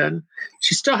child, then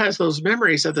she still has those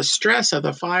memories of the stress of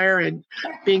the fire and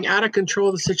being out of control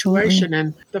of the situation.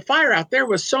 And the fire out there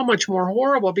was so much more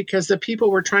horrible because the people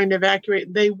were trying to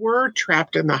evacuate. They were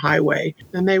trapped in the highway,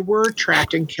 and they were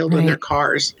trapped and killed in their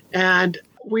cars. And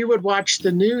we would watch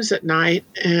the news at night,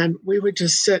 and we would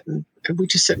just sit and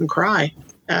cry.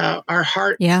 Our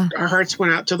hearts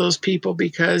went out to those people,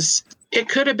 because it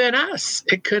could have been us.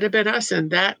 It could have been us in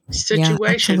that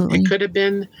situation. It could have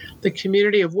been the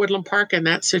community of Woodland Park in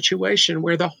that situation,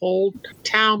 where the whole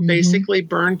town basically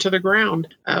burned to the ground.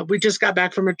 We just got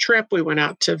back from a trip. We went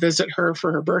out to visit her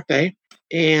for her birthday,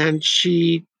 and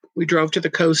we drove to the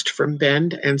coast from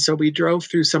Bend, and so we drove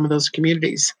through some of those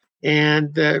communities.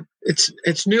 And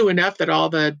it's new enough that all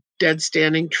the dead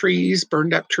standing trees,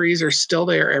 burned up trees, are still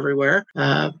there everywhere.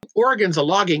 Oregon's a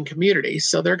logging community,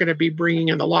 so they're going to be bringing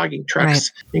in the logging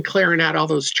trucks and clearing out all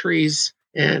those trees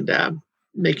and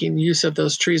making use of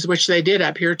those trees, which they did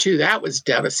up here too. That was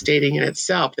devastating in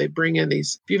itself. They bring in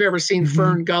these. If you've ever seen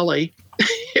Fern Gully,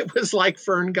 it was like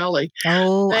Fern Gully.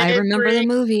 Oh, I remember the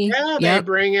movie. Yeah, they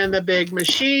bring in the big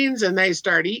machines and they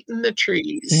start eating the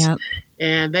trees. Yep.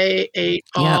 And they ate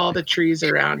all the trees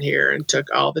around here and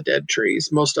took all the dead trees,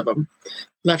 most of them.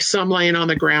 Left some laying on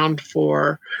the ground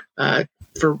for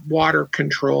water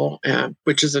control,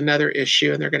 which is another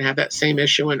issue. And they're going to have that same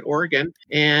issue in Oregon.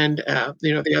 And,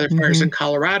 the other fires in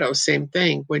Colorado, same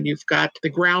thing. When you've got the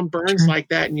ground burns like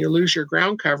that and you lose your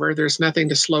ground cover, there's nothing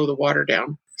to slow the water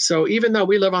down. So even though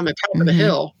we live on the top of the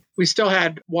hill, we still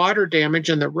had water damage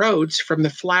in the roads from the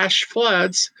flash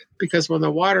floods, because when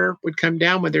the water would come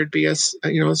down, when there'd be a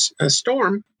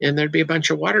storm and there'd be a bunch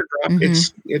of water drop,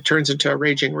 it turns into a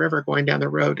raging river going down the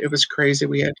road. It was crazy.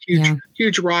 We had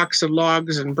huge rocks and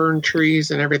logs and burned trees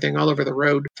and everything all over the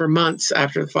road for months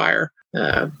after the fire.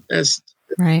 And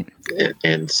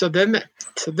so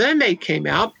then they came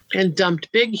out and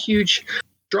dumped big, huge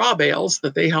straw bales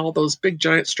that they haul those big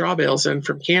giant straw bales in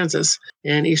from Kansas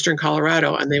and eastern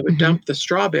Colorado, and they would dump the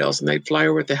straw bales, and they'd fly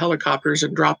over with the helicopters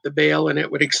and drop the bale, and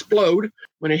it would explode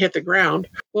when it hit the ground.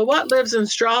 Well, what lives in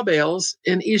straw bales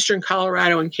in eastern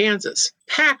Colorado and Kansas?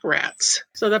 Pack rats.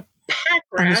 So the pack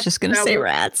rats. I was just going to say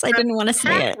rats. I didn't want to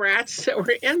say it. Pack rats that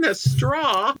were in the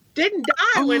straw didn't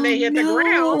die when they hit the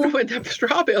ground, when the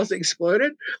straw bales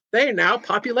exploded. They now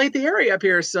populate the area up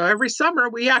here. So every summer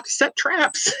we have to set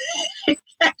traps and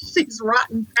catch these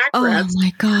rotten pack rats. Oh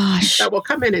my gosh. That will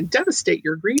come in and devastate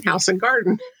your greenhouse and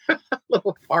garden.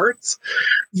 Little farts.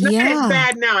 It's not as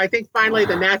bad now. I think finally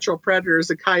the natural predators,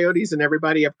 the coyotes and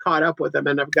everybody have caught up with them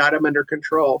and have got them under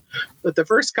control. But the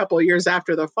first couple of years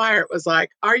after the fire, it was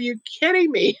like, are you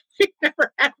kidding me? We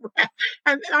never had rats.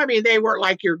 And I mean, they weren't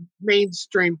like your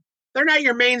mainstream. They're not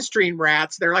your mainstream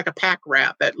rats. They're like a pack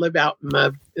rat that live out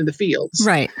in the fields.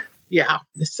 Right. Yeah.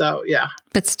 So, yeah.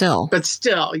 But still,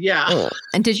 yeah. Ugh.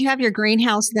 And did you have your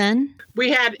greenhouse then?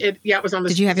 We had it. Yeah, it was on the,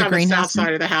 the south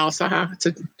side of the house.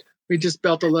 We just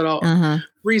built a little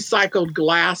recycled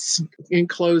glass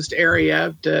enclosed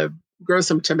area to grow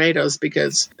some tomatoes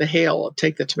because the hail will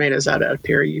take the tomatoes out of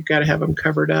here. You've got to have them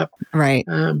covered up. Right.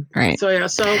 Right. So, yeah.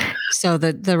 So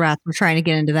the rats were trying to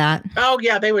get into that. Oh,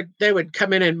 yeah. They would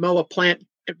come in and mow a plant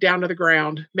down to the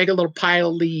ground, make a little pile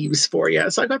of leaves for you.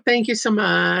 It's like, oh, thank you so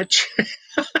much.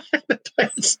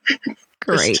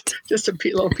 Great. Just a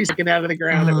little piece of out of the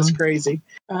ground. It was crazy.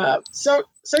 So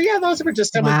yeah, those were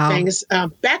just some of the things.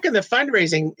 Back in the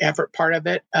fundraising effort part of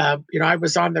it, I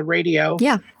was on the radio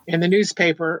and the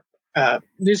newspaper.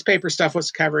 Newspaper stuff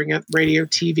was covering it, radio,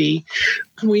 TV.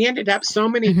 We ended up, so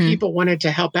many people wanted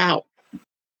to help out,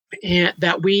 and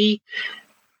that we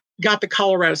got the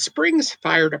Colorado Springs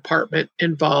Fire Department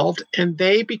involved, and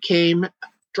they became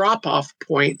drop-off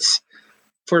points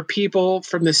for people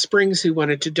from the Springs who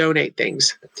wanted to donate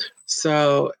things.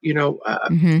 So,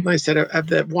 like I said, of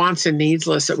the wants and needs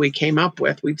list that we came up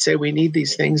with, we'd say we need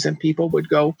these things, and people would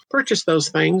go purchase those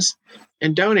things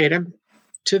and donate them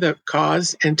to the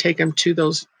cause and take them to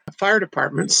those fire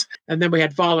departments. And then we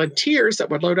had volunteers that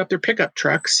would load up their pickup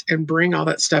trucks and bring all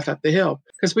that stuff up the hill,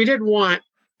 because we didn't want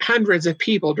hundreds of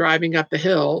people driving up the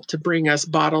hill to bring us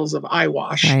bottles of eye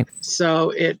wash. Right.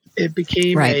 So it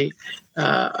became a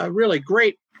really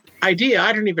great idea.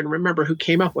 I don't even remember who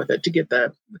came up with it to get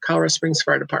the Colorado Springs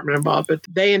Fire Department involved, but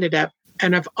they ended up,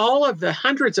 and of all of the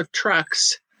hundreds of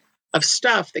trucks of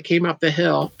stuff that came up the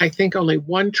hill, I think only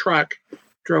one truck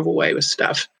drove away with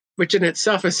stuff, which in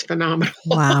itself is phenomenal.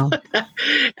 Wow.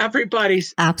 Everybody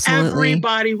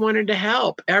wanted to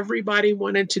help. Everybody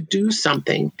wanted to do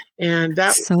something. And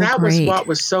that was what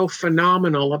was so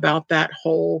phenomenal about that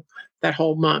whole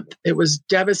month. It was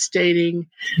devastating.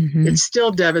 It's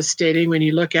still devastating when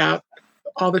you look out,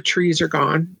 all the trees are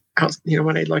gone.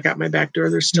 When I look out my back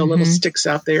door, there's still little sticks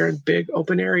out there in big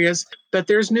open areas, but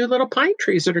there's new little pine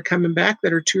trees that are coming back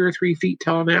that are 2 or 3 feet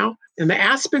tall now. And the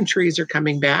aspen trees are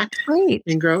coming back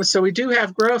and grow. So we do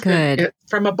have growth.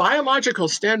 From a biological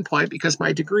standpoint, because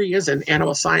my degree is in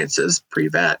animal sciences,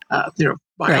 pre-vet,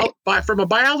 from a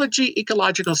biology,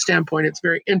 ecological standpoint, it's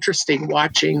very interesting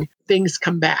watching things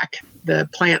come back. The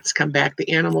plants come back, the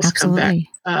animals come back.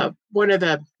 One of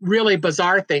the really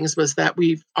bizarre things was that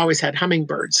we've always had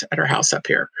hummingbirds at our house up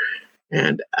here.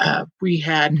 And we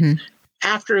had,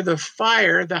 after the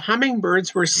fire, the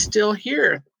hummingbirds were still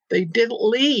here. They didn't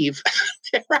leave.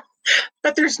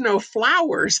 But there's no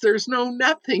flowers. There's no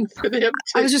nothing for them to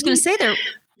I was just going to say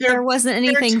there wasn't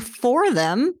anything for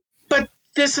them. But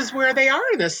this is where they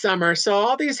are this summer. So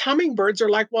all these hummingbirds are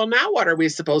like, well, now what are we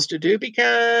supposed to do?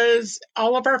 Because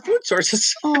all of our food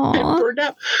sources have been burned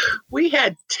up. We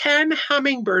had 10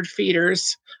 hummingbird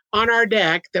feeders on our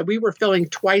deck that we were filling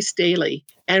twice daily.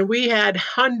 And we had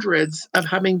hundreds of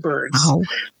hummingbirds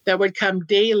that would come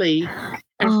daily.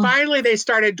 And finally, they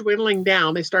started dwindling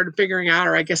down. They started figuring out,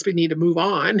 or I guess we need to move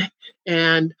on.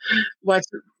 And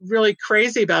what's really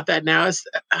crazy about that now is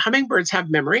hummingbirds have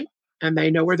memory, and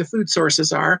they know where the food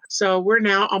sources are. So we're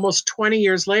now almost 20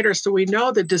 years later. So we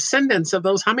know the descendants of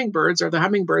those hummingbirds are the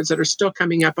hummingbirds that are still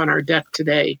coming up on our deck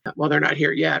today. Well, they're not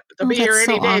here yet, but they'll be here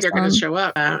any day. Awesome. They're going to show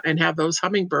up and have those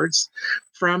hummingbirds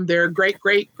from their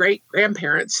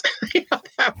great-great-great-grandparents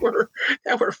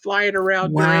that were flying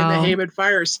around during the Hayman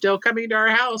fire, still coming to our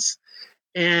house.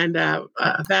 And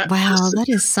that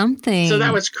is something. So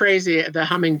that was crazy. The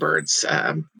hummingbirds,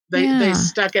 they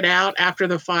stuck it out after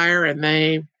the fire, and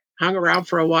they hung around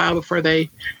for a while before they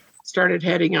started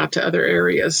heading out to other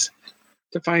areas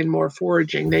to find more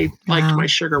foraging. They liked my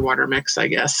sugar water mix, I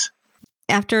guess.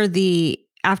 After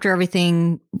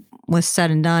everything was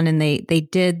said and done, and they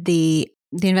did the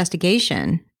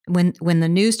investigation, when the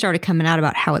news started coming out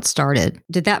about how it started,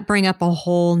 did that bring up a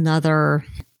whole nother,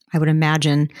 I would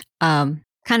imagine, kind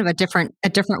of a different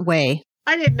way?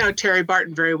 I didn't know Terry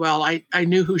Barton very well. I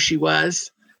knew who she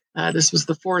was. This was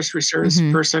the Forest Reserve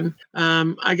person.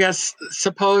 I guess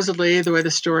supposedly the way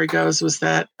the story goes was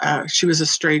that she was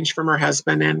estranged from her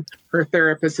husband, and her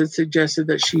therapist had suggested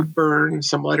that she burn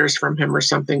some letters from him or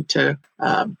something to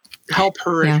help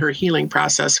her in her healing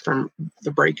process from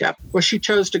the breakup. Well, she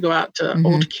chose to go out to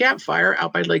Old Campfire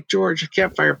out by Lake George, a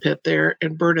campfire pit there,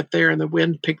 and burn it there, and the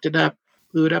wind picked it up,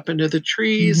 blew it up into the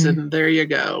trees, and there you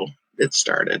go. It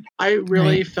started. I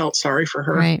really felt sorry for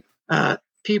her. Right.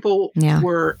 People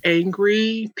were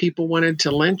angry. People wanted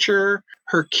to lynch her.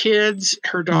 Her kids,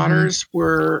 her daughters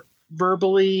were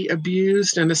verbally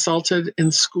abused and assaulted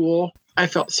in school. I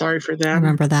felt sorry for them. I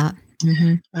remember that.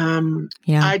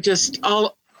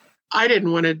 I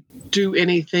didn't want to do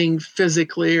anything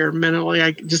physically or mentally.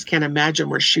 I just can't imagine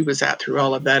where she was at through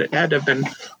all of that. It had to have been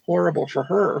horrible for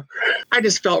her. I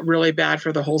just felt really bad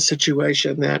for the whole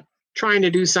situation, that trying to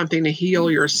do something to heal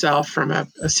yourself from a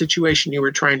situation you were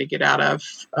trying to get out of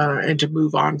and to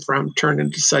move on from turned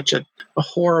into such a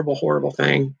horrible, horrible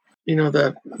thing. You know,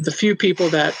 the few people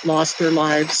that lost their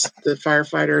lives, the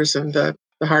firefighters and the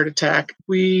heart attack,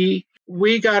 we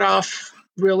got off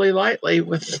really lightly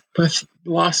with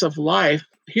loss of life,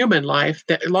 human life,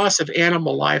 the loss of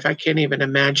animal life. I can't even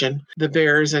imagine the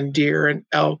bears and deer and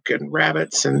elk and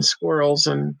rabbits and squirrels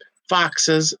and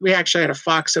foxes. We actually had a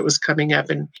fox that was coming up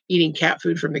and eating cat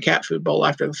food from the cat food bowl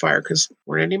after the fire because there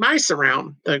weren't any mice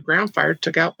around. The ground fire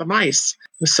took out the mice.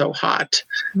 It was so hot.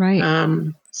 Right.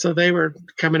 So they were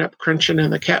coming up crunching in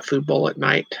the cat food bowl at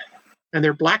night. And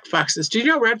they're black foxes. Do you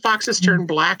know red foxes turn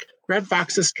black? Red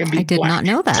foxes can be black. I did not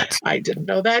know that. I didn't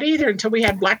know that either until we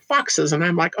had black foxes. And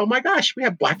I'm like, oh my gosh, we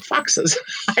have black foxes.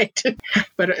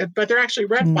 But they're actually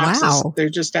red foxes. Wow. They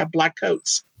just have black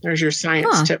coats. There's your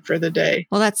science tip for the day.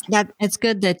 Well, it's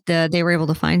good that they were able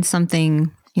to find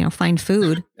something, find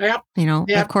food. Yep.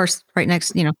 Of course, right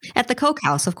next, at the Coke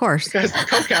House, of course. Because the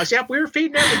Coke House, we were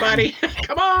feeding everybody.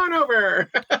 Come on over.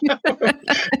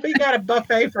 We got a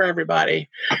buffet for everybody.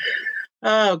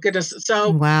 Oh, goodness.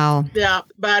 So, wow. Yeah.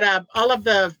 But all of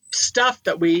the stuff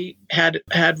that we had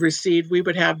received, we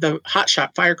would have the hot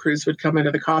shop fire crews would come into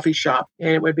the coffee shop, and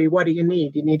it would be, what do you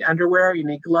need? You need underwear, you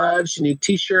need gloves, you need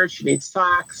T-shirts, you need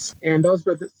socks. And those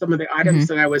were some of the items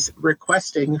that I was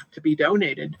requesting to be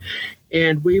donated.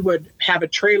 And we would have a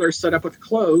trailer set up with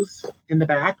clothes in the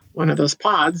back, one of those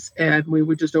pods, and we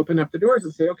would just open up the doors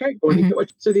and say, okay, go and get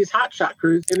what. So these hot shot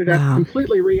crews ended up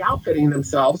completely re-outfitting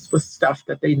themselves with stuff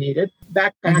that they needed.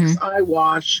 Backpacks, eye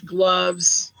wash,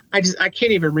 gloves. I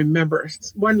can't even remember.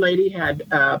 One lady had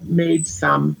made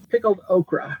some pickled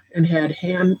okra and had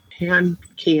hand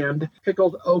canned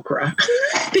pickled okra.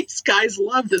 These guys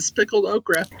love this pickled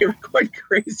okra. They were going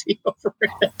crazy over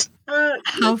it.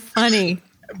 How funny.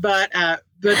 But of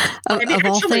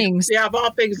all things. Yeah, of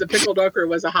all things, the pickled okra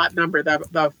was a hot number.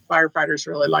 The firefighters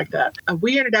really liked that.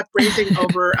 We ended up raising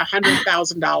over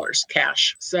 $100,000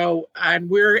 cash. So, and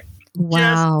we're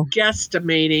just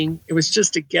guesstimating, it was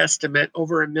just a guesstimate,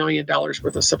 over $1 million worth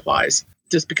of supplies,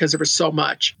 just because there was so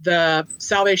much. The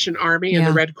Salvation Army and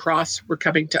the Red Cross were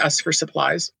coming to us for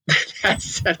supplies. That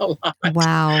said a lot.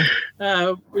 Wow.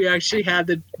 We actually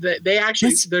had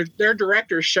their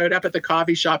directors showed up at the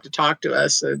coffee shop to talk to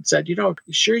us and said, you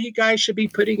sure you guys should be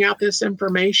putting out this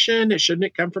information? Shouldn't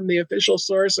it come from the official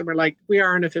source? And we're like, we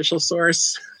are an official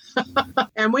source.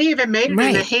 And we even made it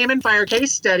in the Hayman Fire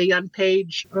case study on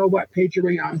page, what page are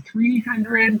we on?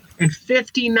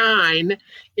 359.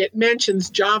 It mentions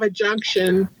Java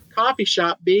Junction Coffee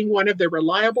Shop being one of the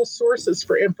reliable sources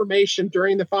for information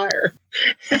during the fire.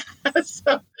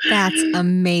 So, that's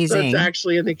amazing. So it's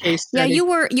actually in the case study.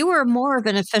 Yeah, you were more of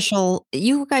an official.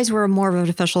 You guys were more of an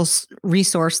official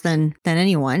resource than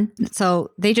anyone.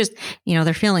 So they just,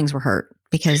 their feelings were hurt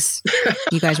because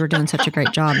you guys were doing such a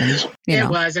great job. And it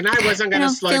was, and I wasn't going to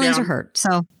slow down. Feelings are hurt.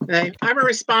 So I'm a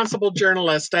responsible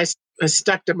journalist. I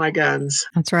stuck to my guns.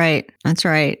 That's right.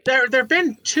 There have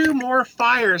been 2 more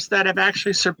fires that have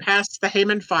actually surpassed the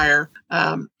Hayman fire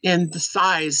in the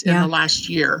size in the last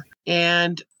year.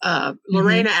 And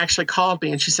Lorena actually called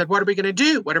me and she said, what are we going to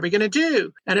do? What are we going to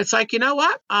do? And it's like, you know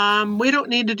what? We don't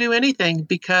need to do anything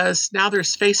because now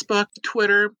there's Facebook,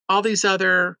 Twitter, all these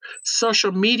other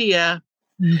social media.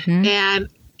 And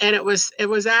it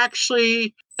was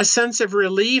actually a sense of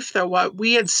relief that what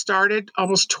we had started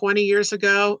almost 20 years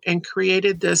ago and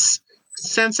created this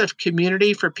sense of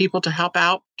community for people to help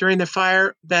out during the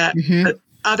fire, that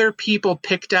other people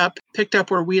picked up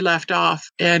where we left off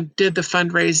and did the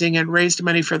fundraising and raised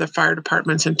money for the fire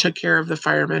departments and took care of the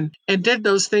firemen and did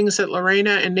those things that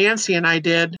Lorena and Nancy and I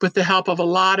did with the help of a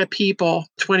lot of people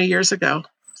 20 years ago.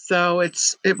 So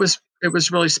it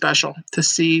was really special to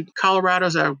see.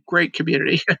 Colorado's a great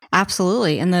community.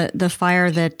 Absolutely. And the fire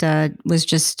that was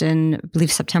just in, I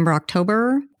believe, September,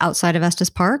 October, outside of Estes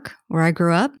Park, where I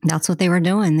grew up, that's what they were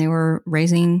doing. They were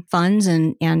raising funds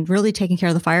and really taking care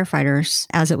of the firefighters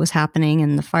as it was happening.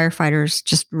 And the firefighters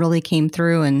just really came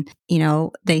through and,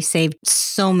 they saved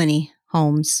so many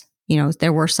homes.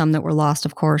 There were some that were lost,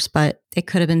 of course, but it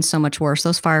could have been so much worse.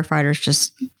 Those firefighters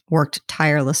just worked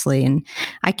tirelessly. And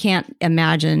I can't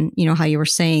imagine, how you were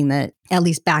saying that, at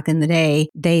least back in the day,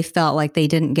 they felt like they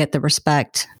didn't get the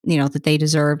respect, that they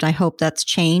deserved. I hope that's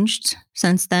changed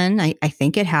since then. I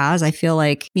think it has. I feel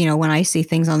like, when I see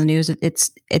things on the news,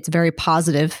 it's very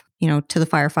positive, to the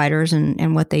firefighters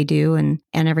and what they do. And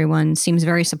everyone seems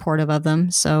very supportive of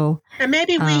them. So and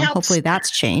maybe we helped, hopefully that's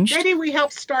changed. Maybe we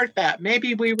helped start that.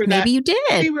 Maybe we were Maybe you did.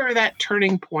 Maybe we were that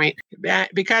turning point,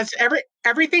 because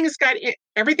everything's got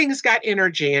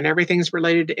energy and everything's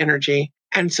related to energy.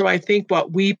 And so I think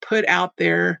what we put out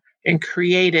there and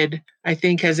created, I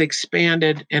think has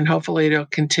expanded, and hopefully it'll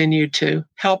continue to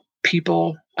help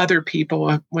other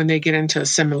people when they get into a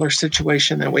similar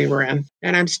situation that we were in.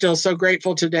 And I'm still so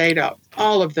grateful today to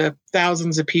all of the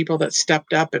thousands of people that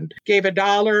stepped up and gave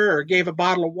 $1 or gave a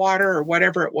bottle of water or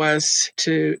whatever it was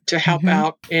to help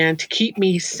out and to keep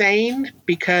me sane,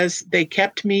 because they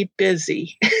kept me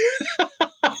busy.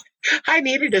 I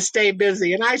needed to stay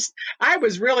busy, and I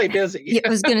was really busy. I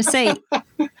was going to say,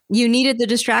 you needed the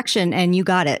distraction and you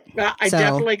got it. I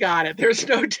definitely got it. There's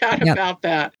no doubt about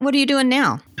that. What are you doing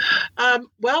now?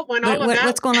 Well,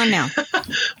 what's going on now?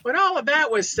 When all of that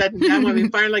was said and done, when we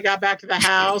finally got back to the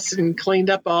house and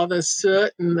cleaned up all the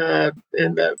soot and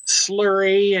the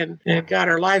slurry and got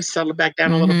our lives settled back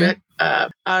down a little bit,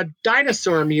 a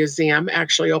dinosaur museum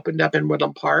actually opened up in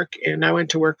Woodland Park, and I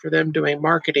went to work for them doing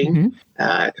marketing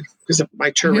because of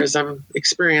my tourism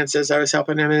experiences. I was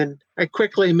helping them, and I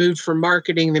quickly moved from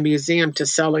marketing the museum to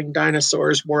selling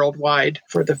dinosaurs worldwide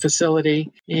for the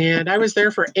facility. And I was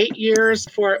there for 8 years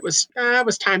before it was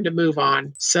time to move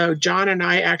on. So John and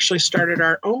I actually started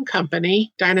our own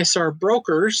company, Dinosaur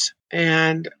Brokers,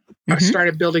 and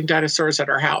started building dinosaurs at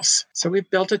our house. So we've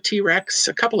built a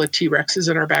couple of T-Rexes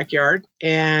in our backyard,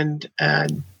 and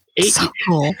So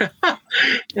cool.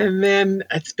 And then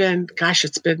it's been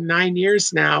 9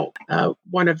 years now.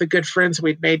 One of the good friends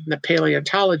we'd made in the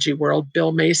paleontology world,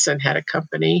 Bill Mason, had a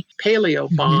company,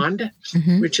 Paleo Bond,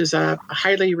 which is a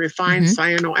highly refined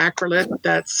cyanoacrylate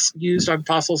that's used on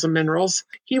fossils and minerals.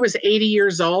 He was 80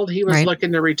 years old. He was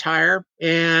looking to retire,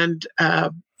 and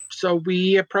so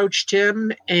we approached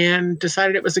him and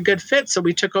decided it was a good fit. So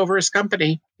we took over his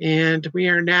company, and we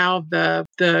are now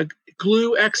the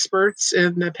glue experts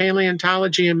in the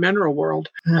paleontology and mineral world.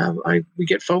 We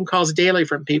get phone calls daily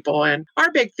from people, and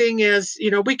our big thing is,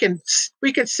 we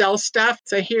can sell stuff.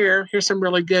 Say, here's some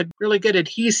really good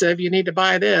adhesive. You need to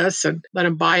buy this, and let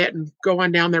them buy it and go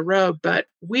on down the road. But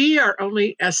we are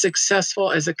only as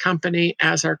successful as a company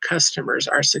as our customers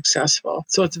are successful.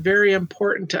 So it's very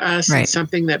important to us. And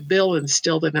something that Bill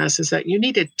instilled in us is that you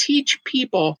need to teach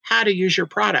people how to use your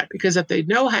product, because if they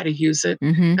know how to use it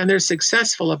and they're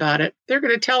successful about it, they're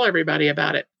going to tell everybody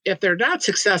about it. If they're not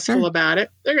successful about it,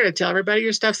 they're going to tell everybody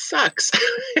your stuff sucks.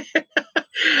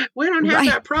 We don't have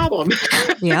that problem.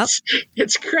 Yep.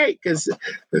 It's great, because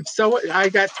I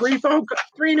got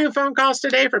three new phone calls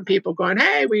today from people going,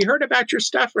 "Hey, we heard about your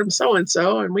stuff from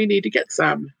so-and-so, and we need to get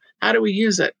some. How do we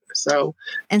use it?" So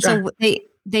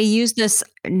they use this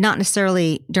not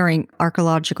necessarily during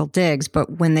archaeological digs,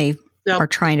 but when they are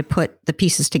trying to put the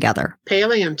pieces together.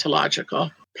 Paleontology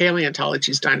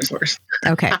is dinosaurs.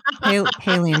 Okay.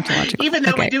 Paleontological. Even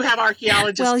though we do have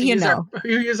archaeologists who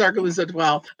use our glues as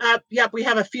well. We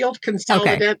have a field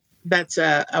consolidant that's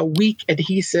a weak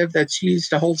adhesive that's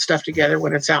used to hold stuff together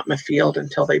when it's out in the field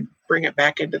until they bring it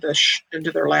back into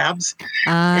their labs.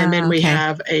 And then we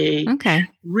have a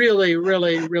really,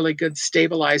 really, really good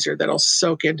stabilizer that'll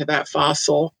soak into that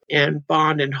fossil and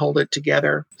bond and hold it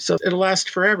together. So it'll last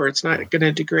forever. It's not going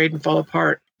to degrade and fall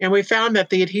apart. And we found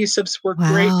that the adhesives work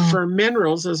great for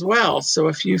minerals as well. So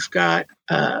if you've got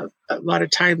a lot of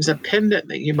times a pendant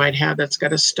that you might have that's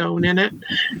got a stone in it,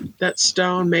 that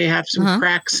stone may have some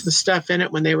cracks, the stuff in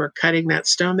it. When they were cutting that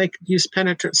stone, they could use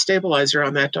penetrant stabilizer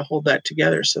on that to hold that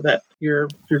together so that your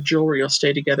jewelry will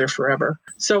stay together forever.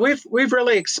 So we've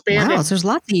really expanded. Wow, so there's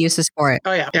lots of uses for it.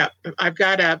 Oh, yeah. I've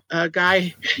got a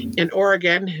guy in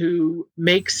Oregon who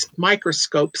makes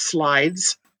microscope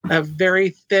slides of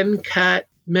very thin cut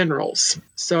minerals.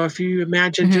 So if you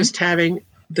imagine just having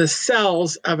the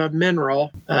cells of a mineral,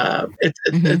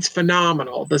 it's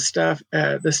phenomenal. The stuff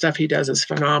he does is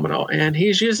phenomenal, and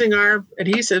he's using our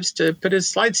adhesives to put his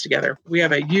slides together. We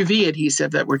have a UV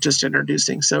adhesive that we're just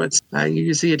introducing, so it's you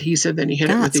use the adhesive, then you hit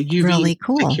it with the UV really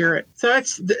cool. to cure it. So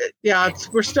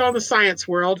we're still in the science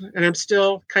world, and I'm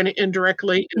still kind of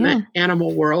indirectly in the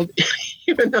animal world,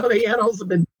 even though the animals have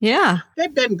been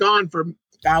they've been gone for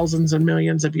thousands and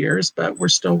millions of years, but we're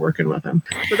still working with them.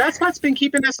 So that's what's been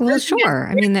keeping us busy. Sure.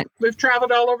 I mean, we've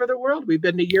traveled all over the world. We've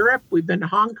been to Europe, we've been to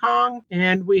Hong Kong,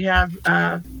 and we have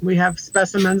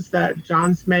specimens that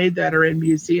John's made that are in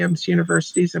museums,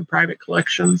 universities, and private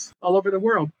collections all over the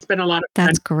world. It's been a lot of fun.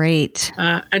 That's great.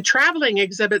 And traveling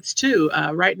exhibits too.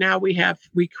 Right now we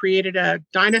created a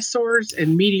dinosaurs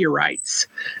and meteorites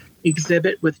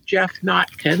exhibit with Jeff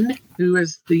Notkin, who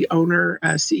is the owner,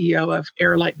 CEO of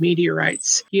Airlight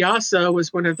Meteorites. He also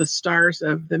was one of the stars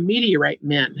of The Meteorite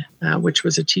Men, which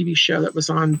was a TV show that was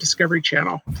on Discovery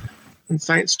Channel and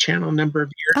Science Channel a number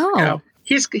of years ago.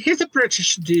 He's a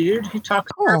British dude. He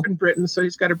talks in Britain, so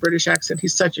he's got a British accent.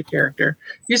 He's such a character.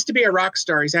 Used to be a rock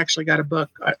star. He's actually got a book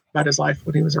about his life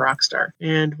when he was a rock star.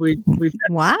 And we've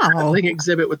got a traveling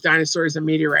exhibit with dinosaurs and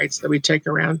meteorites that we take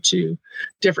around to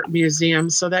different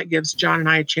museums. So that gives John and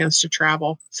I a chance to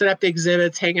travel, set up the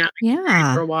exhibits, hang out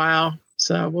for a while.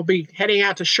 So we'll be heading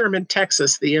out to Sherman,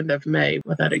 Texas, the end of May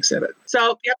with that exhibit.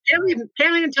 So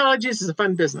paleontology is a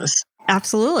fun business.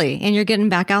 Absolutely. And you're getting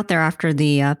back out there after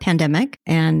the pandemic.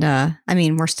 And I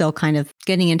mean, we're still kind of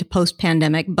getting into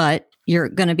post-pandemic, but you're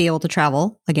going to be able to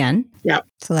travel again. Yeah.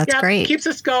 So that's great. Keeps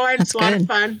us going. It's a lot of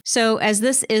fun. So as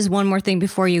this is one more thing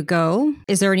before you go,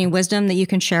 is there any wisdom that you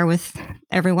can share with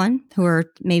everyone who are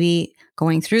maybe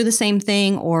going through the same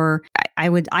thing? Or I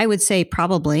would say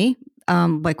probably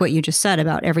like what you just said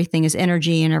about everything is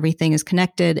energy and everything is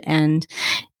connected, and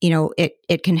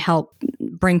it can help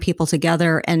bring people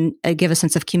together and give a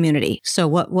sense of community. So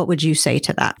what would you say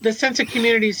to that? The sense of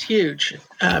community is huge.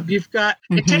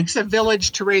 It takes a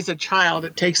village to raise a child.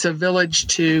 It takes a village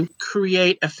to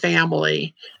create a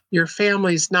family. Your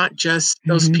family's not just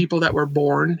those people that were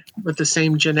born with the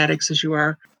same genetics as you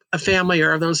are. A family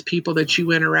are those people that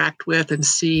you interact with and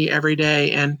see every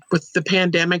day. And with the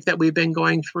pandemic that we've been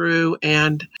going through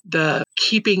and the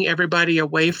keeping everybody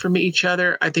away from each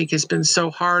other, I think has been so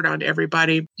hard on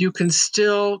everybody. You can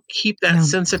still keep that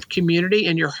sense of community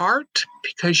in your heart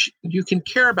because you can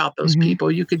care about those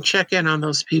people. You can check in on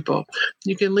those people.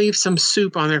 You can leave some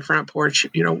soup on their front porch,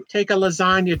 take a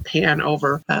lasagna pan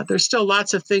over. There's still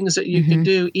lots of things that you can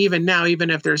do even now, even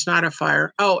if there's not a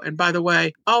fire. Oh, and by the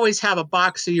way, always have a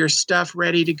box of your stuff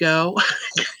ready to go.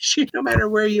 No matter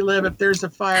where you live, if there's a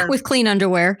fire. With clean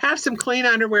underwear. Have some clean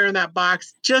underwear in that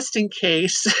box just in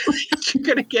case you're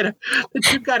going to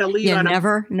that you've got to leave you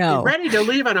never know. Ready to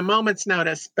leave on a moment's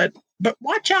notice. But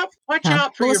watch out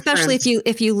for your especially friends.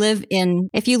 if you live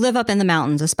up in the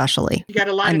mountains, especially. You got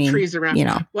a lot of trees around.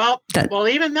 Well,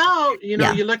 even though, you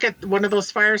look at one of those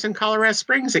fires in Colorado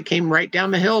Springs, it came right down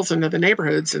the hills into the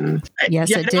neighborhoods. And yes,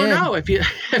 it did. I don't know if you,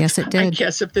 yes, it did. I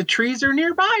guess if the trees are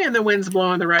nearby and the wind's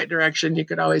blowing the right direction, you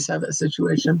could always have that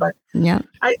situation. But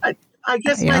I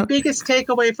guess my biggest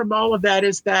takeaway from all of that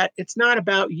is that it's not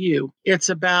about you. It's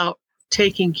about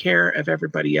taking care of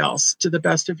everybody else to the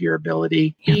best of your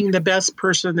ability, being the best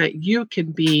person that you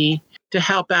can be to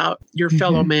help out your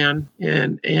fellow man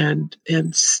and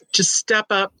just step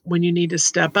up when you need to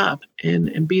step up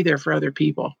and be there for other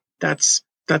people. That's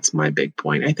my big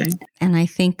point, I think. And I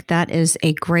think that is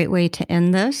a great way to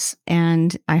end this.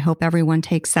 And I hope everyone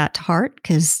takes that to heart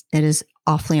because it is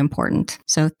awfully important.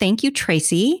 So thank you,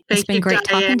 Tracy. It's been great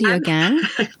talking to you again.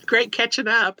 Great catching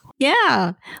up.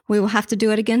 Yeah. We will have to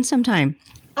do it again sometime.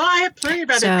 Oh, I have plenty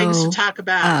of other things to talk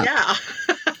about.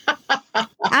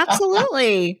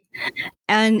 Absolutely.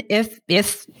 And if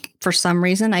for some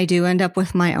reason I do end up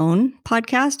with my own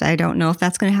podcast, I don't know if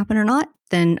that's going to happen or not,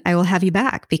 then I will have you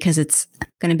back because it's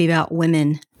going to be about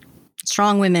women,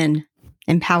 strong women,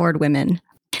 empowered women.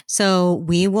 So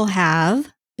we will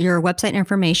have your website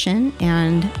information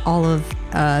and all of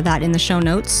that in the show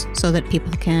notes so that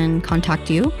people can contact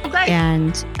you. Great.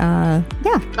 And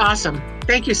Awesome.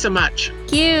 Thank you so much.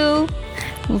 Thank you.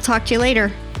 We'll talk to you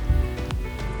later.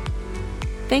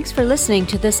 Thanks for listening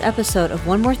to this episode of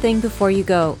One More Thing Before You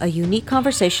Go, a unique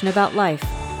conversation about life.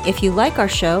 If you like our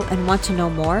show and want to know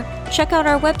more, check out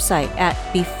our website at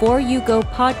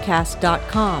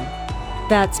beforeyougopodcast.com.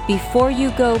 That's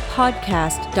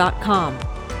beforeyougopodcast.com.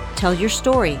 Tell your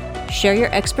story, share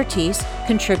your expertise,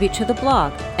 contribute to the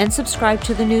blog, and subscribe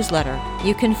to the newsletter.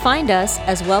 You can find us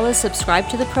as well as subscribe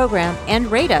to the program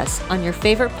and rate us on your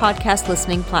favorite podcast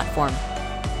listening platform.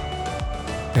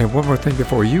 And one more thing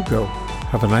before you go.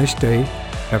 Have a nice day,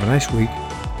 have a nice week,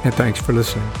 and thanks for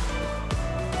listening.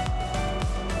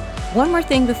 One More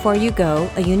Thing Before You Go,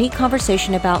 a unique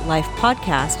conversation about life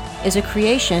podcast, is a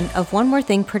creation of One More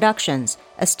Thing Productions,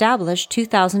 established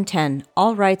 2010,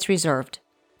 all rights reserved.